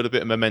starting to build a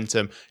bit of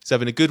momentum. He's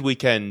having a good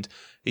weekend.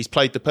 He's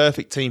played the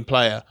perfect team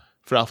player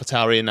for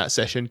AlphaTauri in that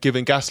session,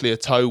 giving Gasly a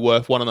tow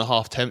worth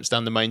 1.5 tenths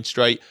down the main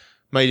straight.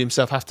 Made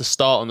himself have to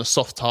start on the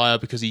soft tyre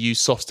because he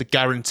used softs to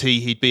guarantee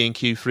he'd be in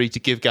Q3 to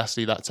give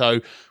Gasly that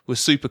tow.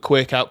 Was super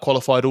quick,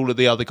 out-qualified all of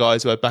the other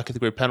guys who had back of the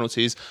grid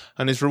penalties.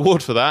 And his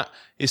reward for that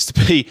is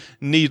to be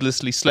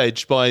needlessly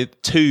sledged by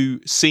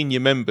 2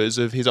 senior members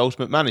of his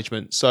ultimate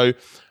management. So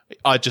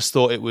I just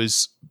thought it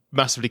was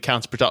massively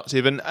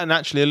counterproductive and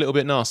actually a little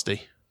bit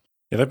nasty.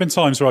 Yeah, there have been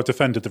times where I've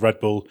defended the Red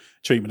Bull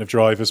treatment of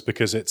drivers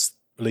because it's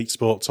elite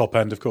sport, top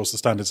end. Of course, the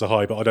standards are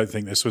high, but I don't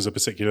think this was a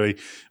particularly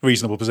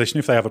reasonable position.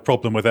 If they have a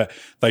problem with it,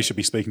 they should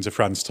be speaking to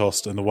Franz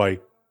Tost and the way.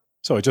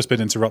 So I've just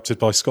been interrupted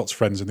by Scott's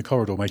friends in the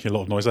corridor making a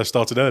lot of noise. I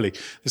started early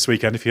this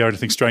weekend. If you hear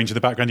anything strange in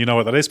the background, you know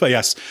what that is. But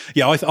yes,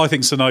 I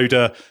think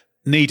Tsunoda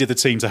needed the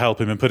team to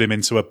help him and put him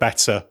into a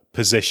better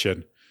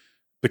position.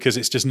 because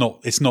it's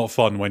not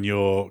fun when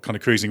you're kind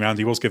of cruising around.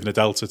 He was given a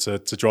Delta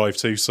to drive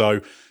to,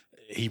 so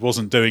he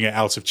wasn't doing it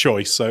out of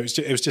choice. So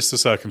it was just the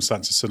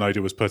circumstances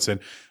Tsunoda was put in.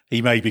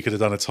 He maybe could have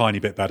done a tiny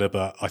bit better,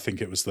 but I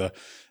think it was the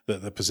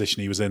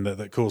position he was in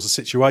that caused the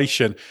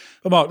situation.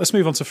 But Mark, let's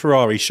move on to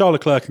Ferrari. Charles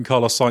Leclerc and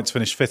Carlos Sainz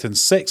finished 5th and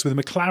 6th, with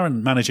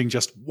McLaren managing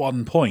just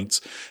 1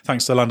 point,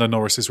 thanks to Lando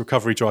Norris's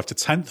recovery drive to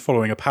 10th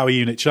following a power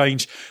unit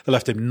change that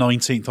left him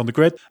 19th on the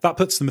grid. That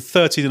puts them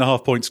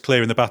 13.5 points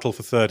clear in the battle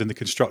for 3rd in the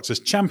Constructors'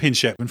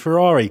 Championship, and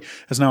Ferrari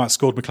has now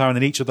outscored McLaren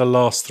in each of the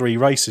last 3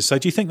 races. So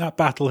do you think that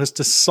battle has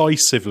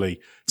decisively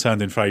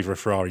turned in favour of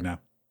Ferrari now?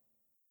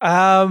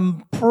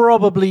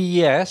 Probably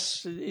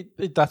yes.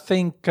 I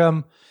think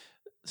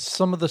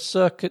some of the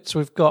circuits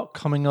we've got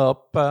coming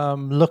up,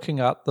 looking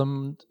at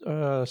them,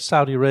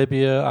 Saudi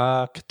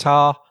Arabia,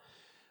 Qatar,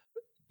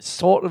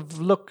 sort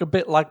of look a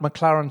bit like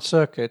McLaren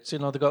circuits.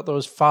 They've got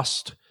those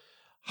fast,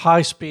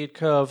 high-speed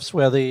curves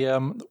where the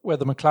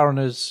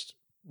McLaren is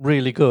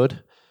really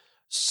good.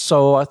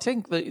 So I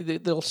think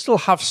they'll still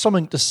have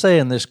something to say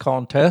in this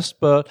contest,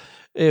 but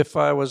if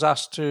I was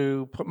asked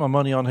to put my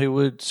money on who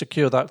would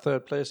secure that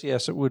 3rd place,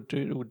 yes, it would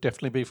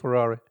definitely be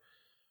Ferrari.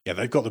 Yeah,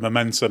 they've got the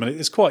momentum, and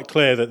it's quite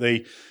clear that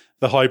the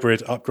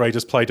hybrid upgrade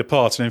has played a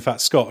part. And in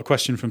fact, Scott, a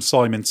question from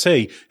Simon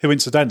T, who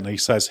incidentally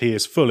says he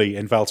is fully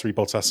in Valtteri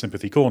Bottas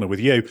sympathy corner with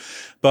you.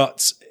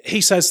 But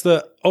he says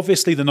that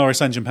obviously the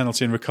Norris engine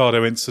penalty and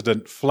Ricciardo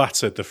incident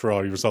flattered the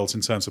Ferrari result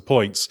in terms of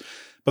points,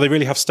 but they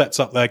really have stepped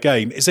up their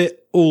game. Is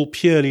it all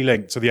purely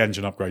linked to the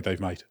engine upgrade they've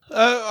made?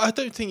 I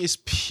don't think it's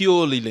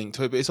purely linked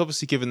to it, but it's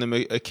obviously given them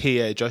a key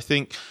edge. I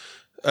think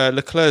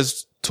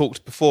Leclerc's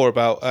talked before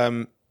about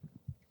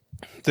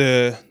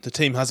the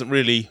team hasn't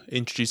really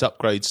introduced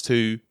upgrades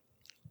to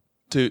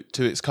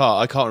its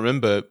car. I can't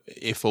remember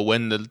if or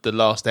when the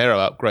last aero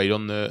upgrade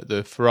on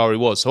the Ferrari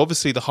was. So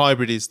obviously the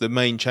hybrid is the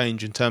main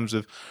change in terms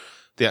of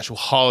the actual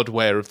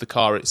hardware of the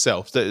car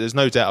itself. There's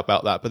no doubt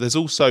about that. But there's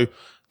also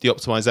the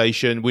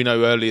optimization. We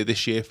know earlier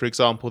this year, for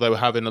example, they were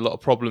having a lot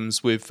of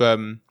problems with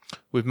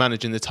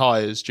managing the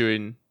tyres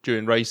during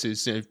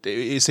races.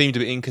 It seemed a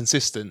bit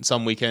inconsistent.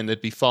 Some weekend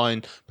they'd be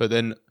fine, but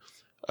then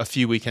a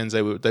few weekends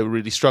they were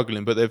really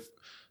struggling. But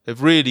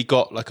they've really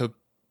got like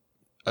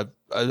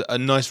a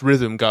nice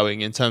rhythm going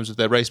in terms of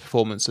their race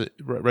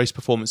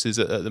performances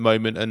at the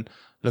moment. And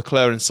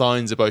Leclerc and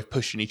Sainz are both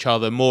pushing each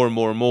other more and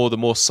more and more. The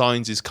more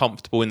Sainz is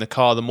comfortable in the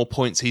car, the more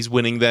points he's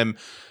winning them.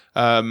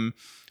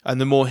 And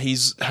the more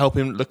he's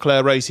helping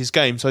Leclerc race his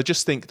game. So I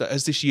just think that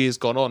as this year's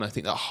gone on, I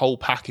think that whole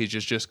package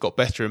has just got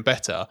better and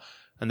better.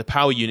 And the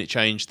power unit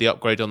change, the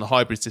upgrade on the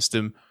hybrid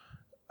system,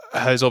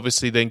 has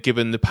obviously then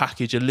given the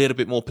package a little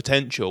bit more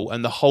potential.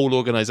 And the whole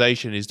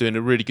organisation is doing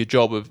a really good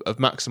job of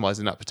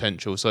maximising that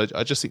potential. So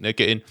I just think they're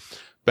getting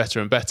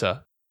better and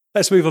better.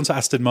 Let's move on to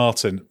Aston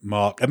Martin,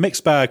 Mark. A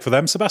mixed bag for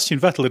them. Sebastian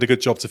Vettel did a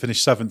good job to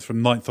finish 7th from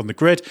 9th on the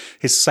grid.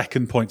 His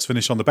 2nd points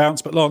finish on the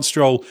bounce, but Lance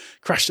Stroll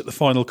crashed at the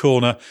final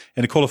corner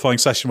in a qualifying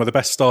session where the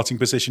best starting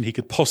position he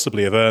could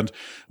possibly have earned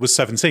was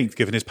 17th,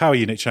 given his power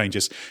unit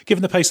changes.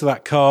 Given the pace of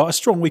that car, a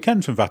strong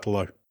weekend from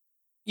Vettel, though.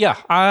 Yeah,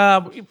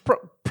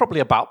 probably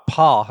about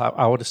par,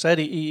 I would have said.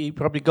 He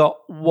probably got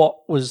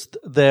what was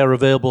there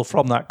available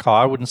from that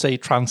car. I wouldn't say he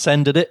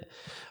transcended it.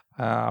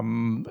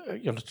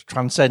 To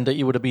transcend it,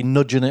 you would have been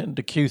nudging it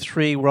into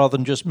Q3 rather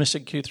than just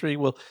missing Q3.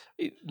 Well,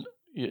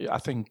 I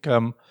think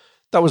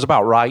that was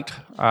about right,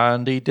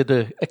 and he did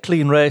a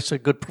clean race, a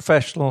good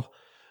professional,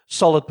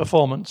 solid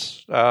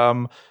performance.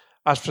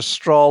 As for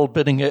Stroll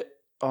bidding it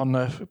on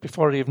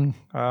before he even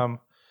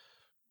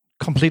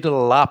completed a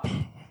lap,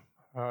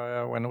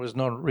 when there was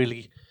not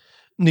really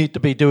need to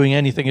be doing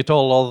anything at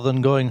all other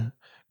than going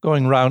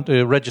round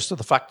to register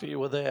the fact that you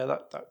were there,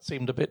 that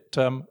seemed a bit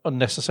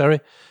unnecessary.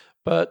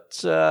 But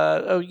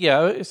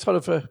it's sort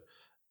of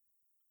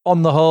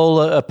on the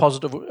whole a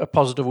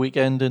positive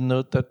weekend. In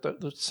the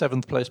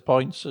 7th place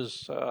points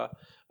is a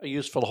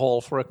useful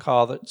haul for a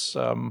car that's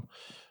upper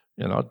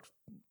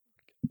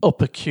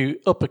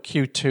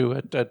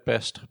Q2 at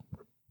best.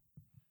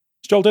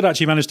 Stroll did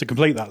actually manage to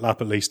complete that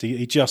lap at least.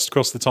 He just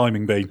crossed the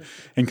timing beam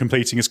in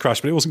completing his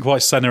crash, but it wasn't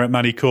quite centre at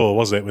Manicourt,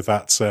 was it, with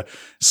that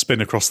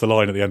spin across the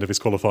line at the end of his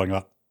qualifying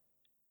lap?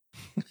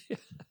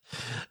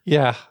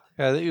 Yeah.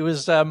 It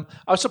was. I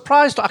was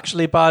surprised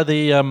actually by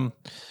the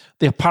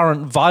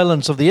apparent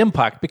violence of the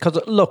impact, because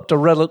it looked a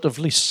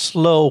relatively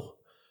slow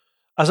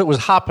as it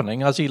was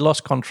happening. As he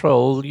lost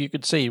control, you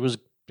could see he was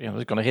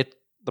going to hit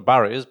the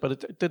barriers, but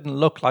it didn't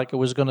look like it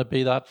was going to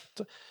be that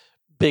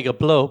big a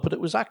blow. But it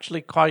was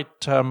actually quite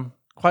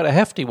a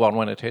hefty one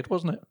when it hit,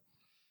 wasn't it?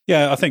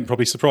 Yeah, I think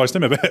probably surprised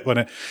him a bit when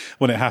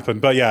it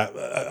happened. But yeah,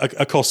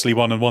 a costly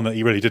one, and one that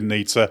he really didn't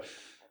need to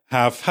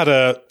have. Had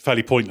a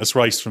fairly pointless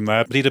race from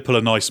there, but he did pull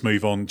a nice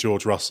move on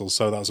George Russell,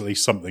 so that was at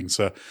least something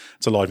to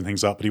liven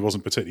things up. But he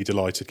wasn't particularly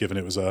delighted, given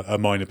it was a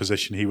minor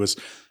position he was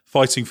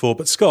fighting for.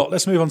 But Scott,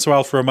 let's move on to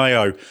Alfa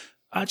Romeo.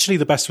 actually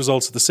the best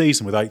result of the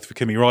season with 8th for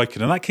Kimi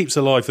Räikkönen. And that keeps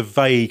alive the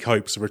vague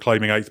hopes of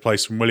reclaiming 8th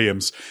place from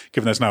Williams,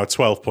 given there's now a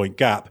 12-point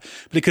gap.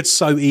 But it could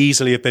so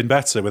easily have been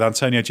better, with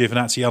Antonio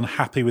Giovinazzi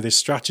unhappy with his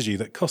strategy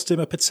that cost him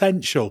a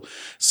potential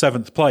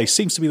 7th place.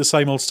 Seems to be the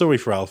same old story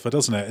for Alpha,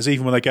 doesn't it? As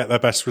even when they get their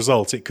best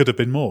result, it could have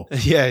been more.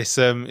 Yeah,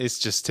 it's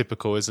just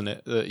typical, isn't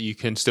it? That you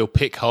can still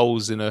pick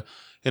holes in a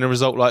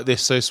result like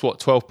this. So it's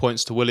 12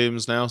 points to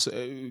Williams now. So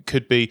it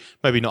could be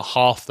maybe not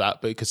half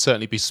that, but it could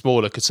certainly be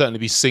smaller. It could certainly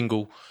be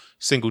single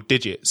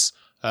digits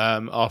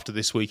after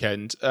this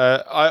weekend.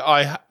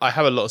 I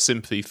have a lot of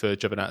sympathy for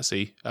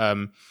Giovinazzi.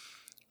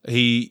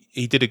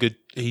 He did a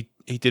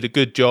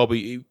good job.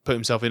 He put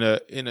himself in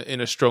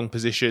a strong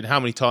position. How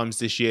many times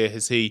this year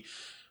has he,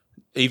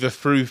 either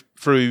through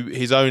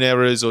his own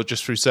errors or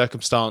just through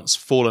circumstance,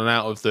 fallen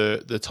out of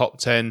the top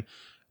 10?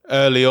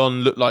 Early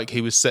on, looked like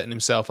he was setting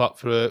himself up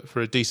for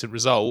a decent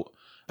result,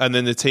 and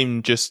then the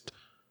team just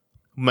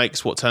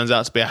makes what turns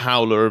out to be a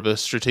howler of a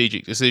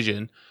strategic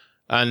decision.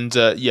 And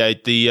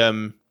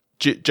Giovinazzi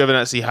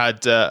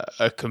had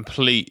a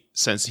complete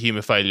sense of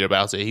humour failure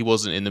about it. He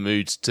wasn't in the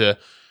mood to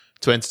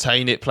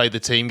entertain it, play the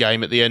team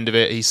game at the end of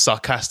it. He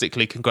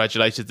sarcastically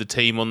congratulated the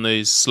team on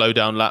the slow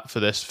down lap for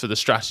the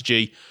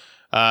strategy.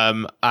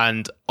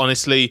 And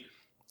honestly,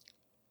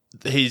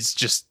 he's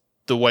just,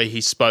 the way he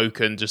spoke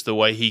and just the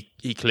way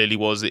he clearly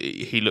was,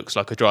 he looks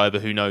like a driver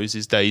who knows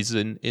his days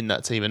in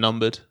that team are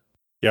numbered.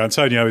 Yeah,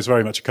 Antonio is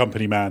very much a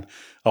company man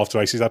after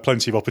races. He's had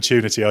plenty of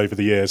opportunity over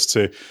the years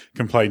to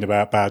complain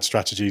about bad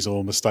strategies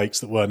or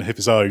mistakes that weren't of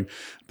his own.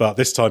 But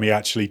this time he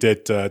actually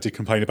did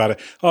complain about it.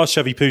 I asked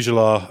Chevy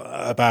Pujolar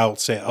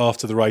about it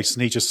after the race,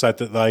 and he just said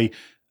that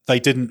they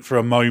didn't for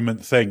a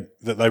moment think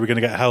that they were going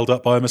to get held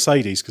up by a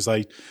Mercedes, because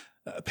they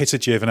pitted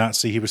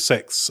Giovinazzi. He was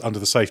 6th under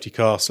the safety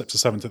car, slipped to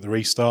 7th at the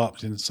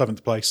restart, in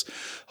 7th place,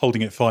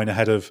 holding it fine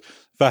ahead of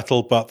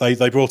Vettel. But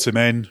they brought him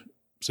in,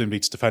 presumably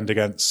to defend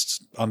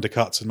against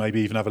undercuts and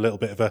maybe even have a little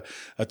bit of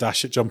a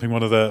dash at jumping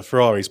one of the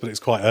Ferraris, but it's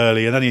quite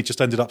early. And then he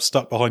just ended up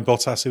stuck behind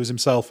Bottas, who was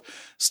himself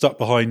stuck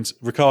behind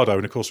Ricciardo.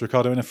 And of course,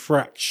 Ricciardo in a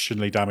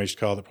fractionally damaged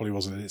car that probably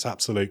wasn't at its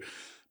absolute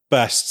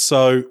best.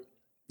 So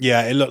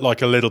yeah, it looked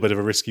like a little bit of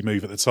a risky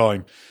move at the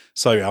time.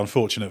 So yeah,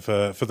 unfortunate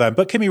for them.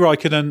 But Kimi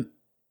Räikkönen,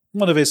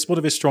 one of his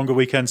stronger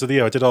weekends of the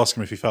year. I did ask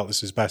him if he felt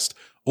this was his best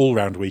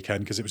all-round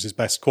weekend, because it was his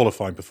best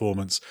qualifying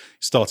performance.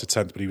 He started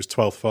 10th, but he was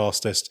 12th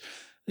fastest.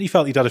 He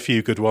felt he'd had a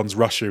few good ones.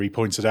 Russia, he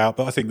pointed out,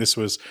 but I think this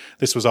was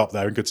up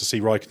there, and good to see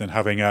Räikkönen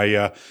having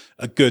a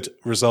good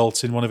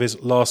result in one of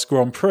his last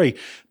Grand Prix.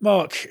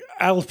 Mark,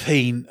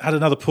 Alpine had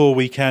another poor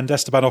weekend.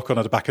 Esteban Ocon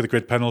had a back of the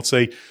grid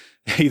penalty.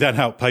 He then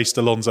outpaced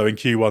Alonso in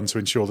Q1 to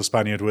ensure the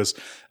Spaniard was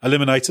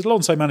eliminated.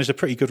 Alonso managed a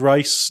pretty good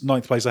race,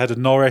 9th place ahead of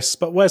Norris,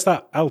 but where's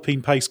that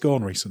Alpine pace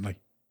gone recently?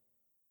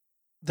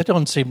 They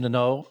don't seem to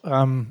know.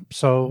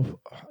 So,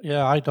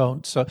 yeah, I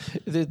don't. So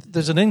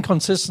there's an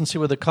inconsistency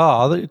with the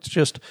car. It's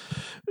just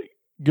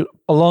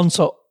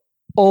Alonso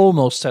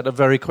almost set a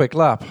very quick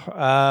lap,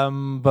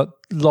 but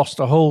lost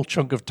a whole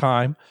chunk of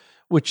time,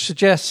 which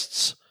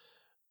suggests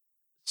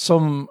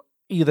some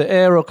either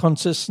aero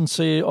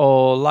consistency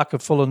or lack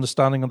of full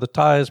understanding of the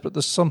tyres, but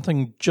there's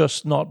something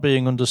just not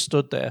being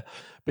understood there,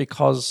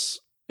 because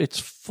its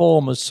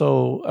form is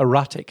so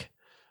erratic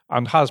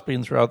and has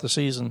been throughout the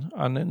season.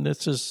 And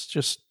this is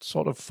just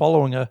sort of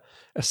following a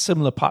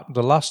similar pattern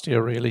to last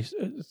year, really.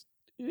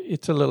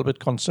 It's a little bit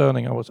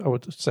concerning, I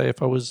would say,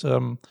 if I was,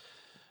 in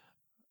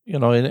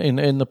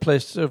the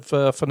place of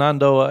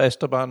Fernando or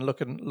Esteban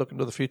looking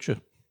to the future.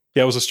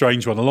 Yeah, it was a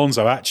strange one.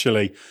 Alonso,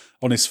 actually,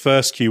 on his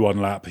first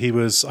Q1 lap, he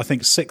was, I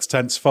think,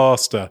 6/10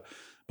 faster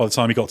by the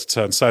time he got to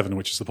turn 7,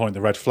 which is the point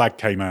the red flag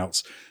came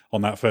out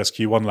on that first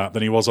Q1 lap,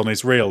 than he was on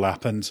his real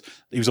lap. And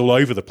he was all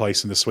over the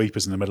place in the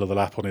sweepers in the middle of the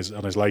lap on his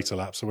later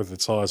lap, so whether the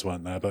tyres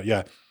weren't there. But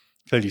yeah,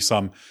 clearly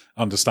some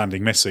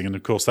understanding missing. And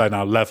of course, they're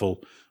now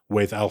level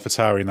with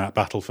AlphaTauri in that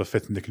battle for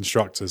 5th in the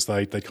Constructors.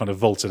 They kind of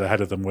vaulted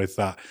ahead of them with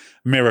that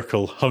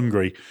miracle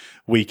Hungary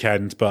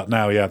weekend. But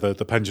now, yeah, the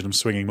pendulum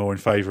swinging more in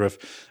favour of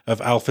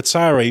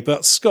AlphaTauri.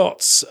 But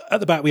Scott's at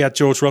the back, we had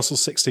George Russell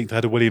 16th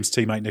ahead of Williams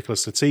teammate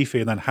Nicholas Latifi,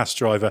 and then Haas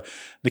driver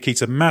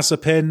Nikita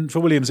Mazepin.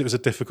 For Williams, it was a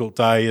difficult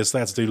day as they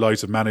had to do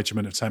loads of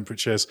management of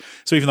temperatures.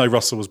 So even though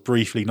Russell was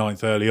briefly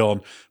 9th early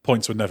on,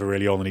 points were never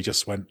really on, and he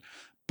just went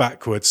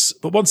backwards.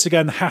 But once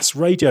again, Haas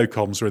radio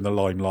comms were in the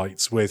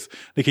limelight, with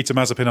Nikita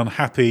Mazepin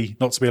unhappy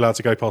not to be allowed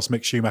to go past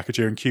Mick Schumacher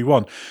during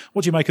Q1.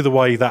 What do you make of the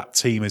way that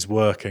team is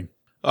working?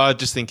 I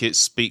just think it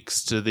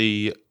speaks to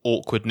the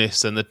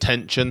awkwardness and the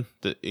tension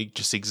that it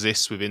just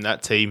exists within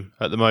that team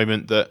at the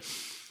moment, that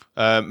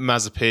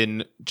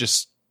Mazepin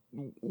just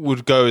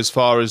would go as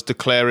far as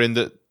declaring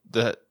that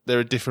there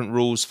are different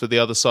rules for the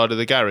other side of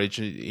the garage.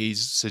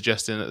 He's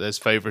suggesting that there's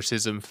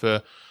favouritism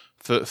for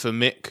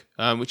Mick,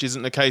 which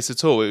isn't the case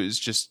at all. It was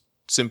just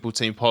simple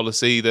team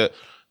policy that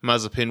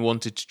Mazepin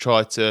wanted to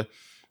try to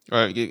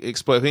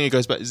exploit. I think it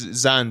goes back to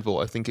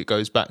Zandvoort. I think it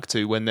goes back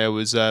to when there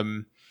was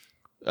a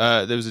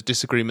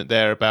disagreement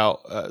there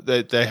about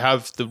they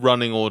have the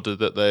running order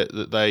that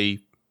they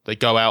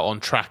go out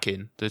on track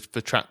in for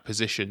track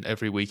position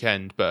every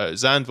weekend. But at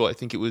Zandvoort, I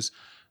think it was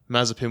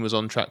Mazepin was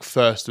on track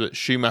first, but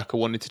Schumacher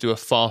wanted to do a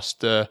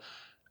faster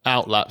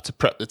outlap to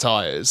prep the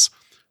tyres.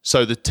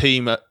 So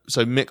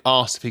Mick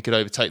asked if he could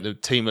overtake. The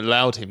team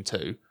allowed him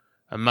to,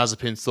 and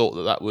Mazepin thought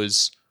that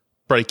was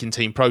breaking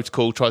team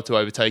protocol, tried to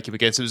overtake him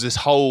again. So it was this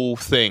whole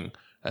thing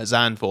at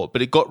Zandvoort,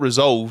 but it got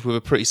resolved with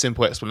a pretty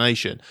simple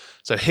explanation.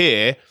 So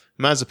here,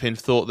 Mazepin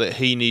thought that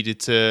he needed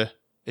to,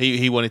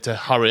 he wanted to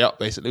hurry up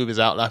basically with his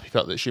outlap. He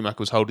felt that Schumacher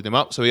was holding him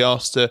up, so he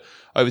asked to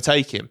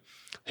overtake him.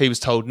 He was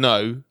told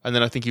no, and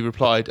then I think he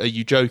replied, "Are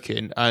you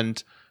joking?"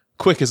 And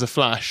quick as a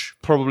flash,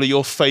 probably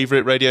your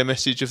favourite radio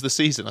message of the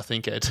season, I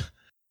think, Ed.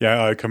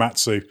 Yeah,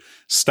 Komatsu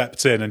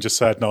stepped in and just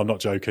said, "No, I'm not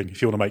joking.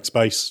 If you want to make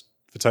space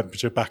for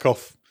temperature, back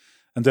off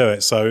and do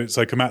it." So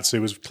Komatsu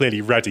was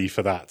clearly ready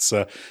for that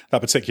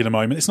particular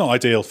moment. It's not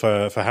ideal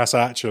for Haas,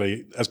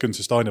 actually. As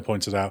Gunther Steiner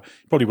pointed out,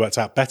 it probably worked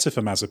out better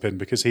for Mazepin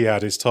because he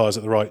had his tyres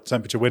at the right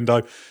temperature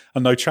window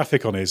and no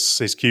traffic on his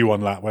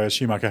Q1 lap, whereas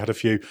Schumacher had a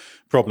few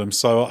problems.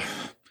 So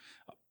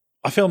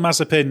I feel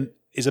Mazepin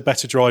is a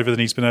better driver than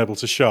he's been able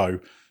to show,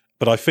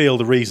 but I feel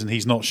the reason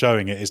he's not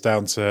showing it is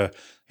down to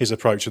his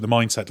approach, and the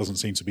mindset doesn't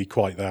seem to be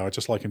quite there. I'd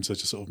just like him to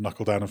just sort of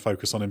knuckle down and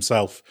focus on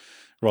himself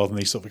rather than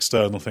these sort of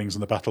external things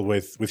in the battle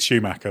with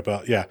Schumacher.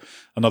 But yeah,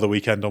 another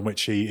weekend on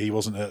which he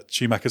wasn't at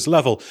Schumacher's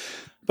level.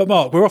 But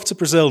Mark, we're off to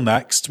Brazil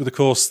next with, of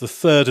course, the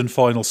third and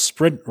final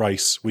sprint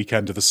race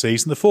weekend of the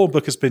season. The form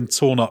book has been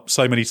torn up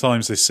so many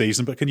times this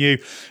season, but can you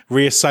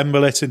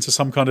reassemble it into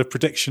some kind of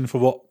prediction for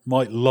what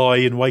might lie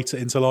in wait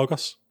at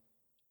Interlagos?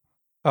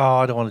 Oh,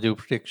 I don't want to do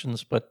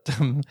predictions, but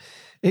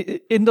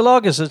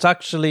Interlagos is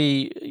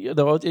actually,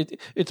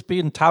 it's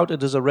being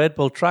touted as a Red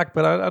Bull track,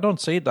 but I don't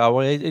see it that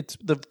way.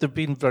 They've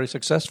been very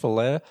successful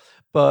there,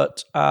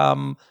 but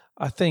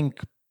I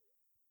think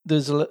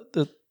there's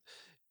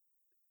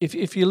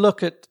if you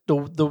look at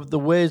the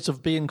ways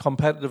of being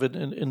competitive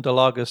in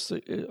Interlagos,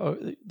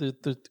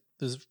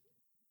 there's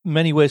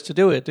many ways to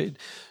do it.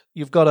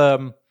 You've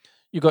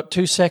got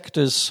two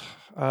sectors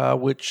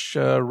which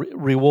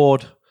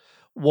reward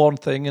one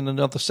thing, and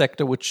another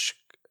sector which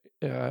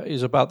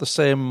is about the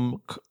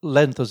same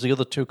length as the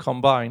other two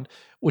combined,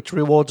 which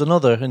rewards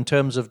another in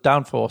terms of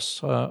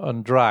downforce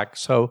and drag.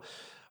 So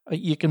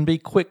you can be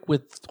quick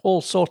with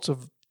all sorts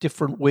of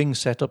different wing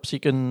setups.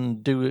 You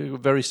can do a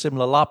very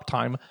similar lap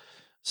time.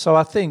 So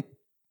I think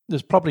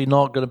there's probably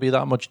not going to be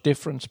that much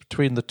difference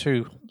between the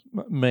two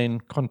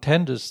main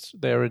contenders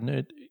there.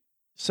 And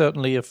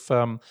certainly if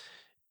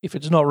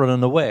it's not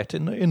running the wet,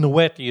 in the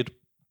wet you'd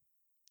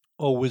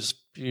always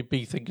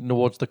be thinking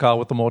towards the car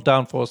with the more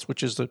downforce,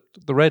 which is the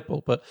Red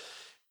Bull. But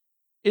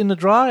in the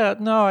dry,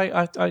 no,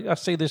 I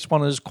see this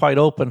one as quite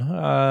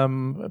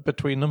open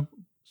between them.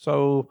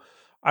 So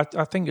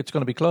I think it's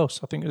going to be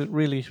close. I think it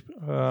really,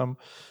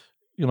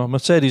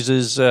 Mercedes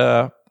is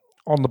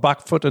on the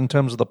back foot in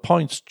terms of the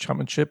points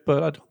championship,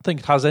 but I don't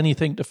think it has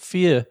anything to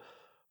fear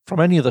from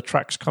any of the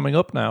tracks coming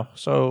up now.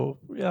 So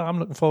yeah, I'm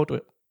looking forward to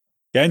it.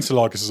 Yeah,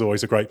 Interlagos is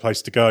always a great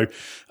place to go.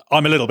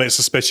 I'm a little bit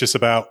suspicious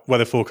about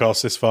weather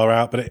forecasts this far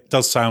out, but it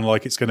does sound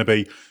like it's going to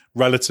be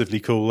relatively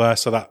cool there,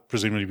 so that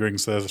presumably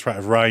brings the threat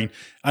of rain.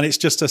 And it's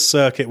just a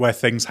circuit where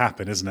things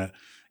happen, isn't it?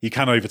 You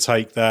can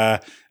overtake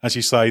there. As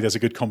you say, there's a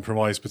good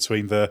compromise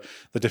between the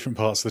different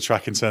parts of the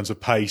track in terms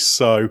of pace.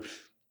 So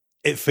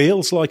it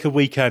feels like a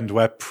weekend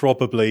where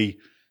probably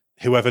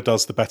whoever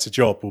does the better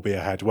job will be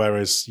ahead,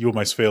 whereas you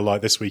almost feel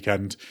like this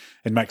weekend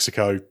in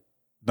Mexico,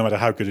 no matter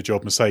how good a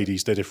job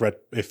Mercedes did, if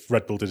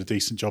Red Bull did a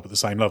decent job at the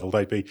same level,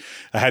 they'd be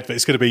ahead. But I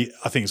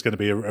think it's going to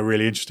be a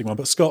really interesting one.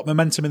 But Scott,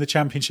 momentum in the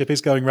championship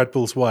is going Red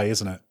Bull's way,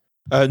 isn't it?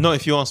 Not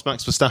if you ask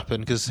Max Verstappen,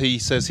 because he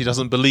says he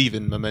doesn't believe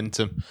in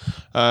momentum.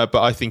 But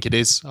I think it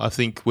is. I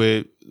think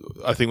we're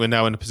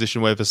now in a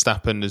position where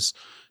Verstappen has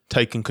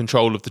taken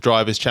control of the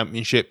Drivers'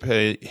 Championship.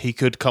 He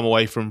could come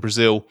away from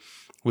Brazil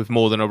with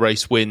more than a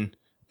race win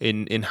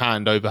in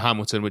hand over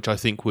Hamilton, which I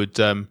think would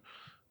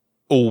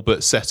all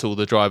but settle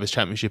the Drivers'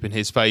 Championship in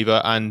his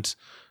favour. And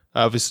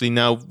obviously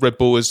now Red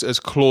Bull has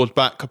clawed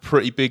back a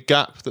pretty big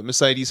gap that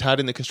Mercedes had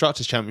in the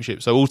Constructors'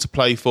 Championship. So all to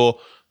play for.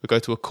 We go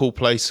to a cool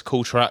place,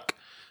 cool track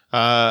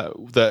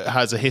that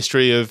has a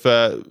history of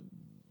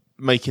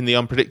making the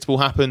unpredictable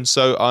happen.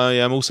 So I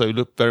am also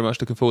very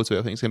much looking forward to it.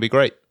 I think it's going to be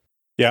great.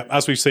 Yeah,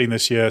 as we've seen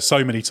this year,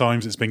 so many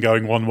times it's been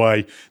going one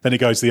way, then it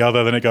goes the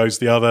other, then it goes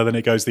the other, then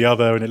it goes the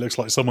other, and it looks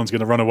like someone's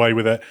going to run away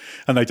with it,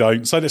 and they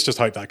don't. So let's just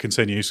hope that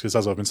continues, because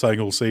as I've been saying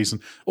all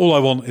season, all I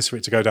want is for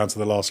it to go down to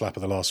the last lap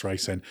of the last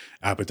race in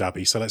Abu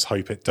Dhabi. So let's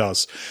hope it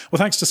does. Well,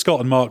 thanks to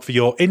Scott and Mark for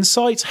your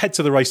insight. Head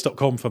to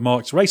therace.com for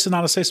Mark's race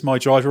analysis, my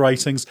driver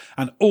ratings,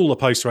 and all the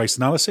post-race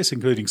analysis,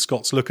 including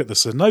Scott's look at the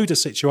Tsunoda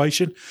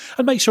situation.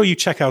 And make sure you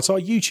check out our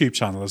YouTube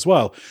channel as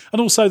well.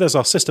 And also there's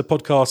our sister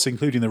podcasts,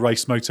 including the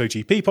Race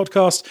MotoGP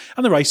podcast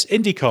and the Race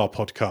IndyCar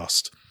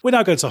podcast. We're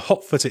now going to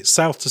hotfoot it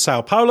south to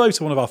Sao Paulo,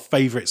 to one of our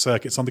favourite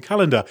circuits on the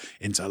calendar,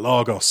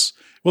 Interlagos.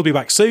 We'll be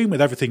back soon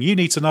with everything you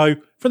need to know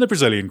from the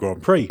Brazilian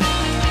Grand Prix.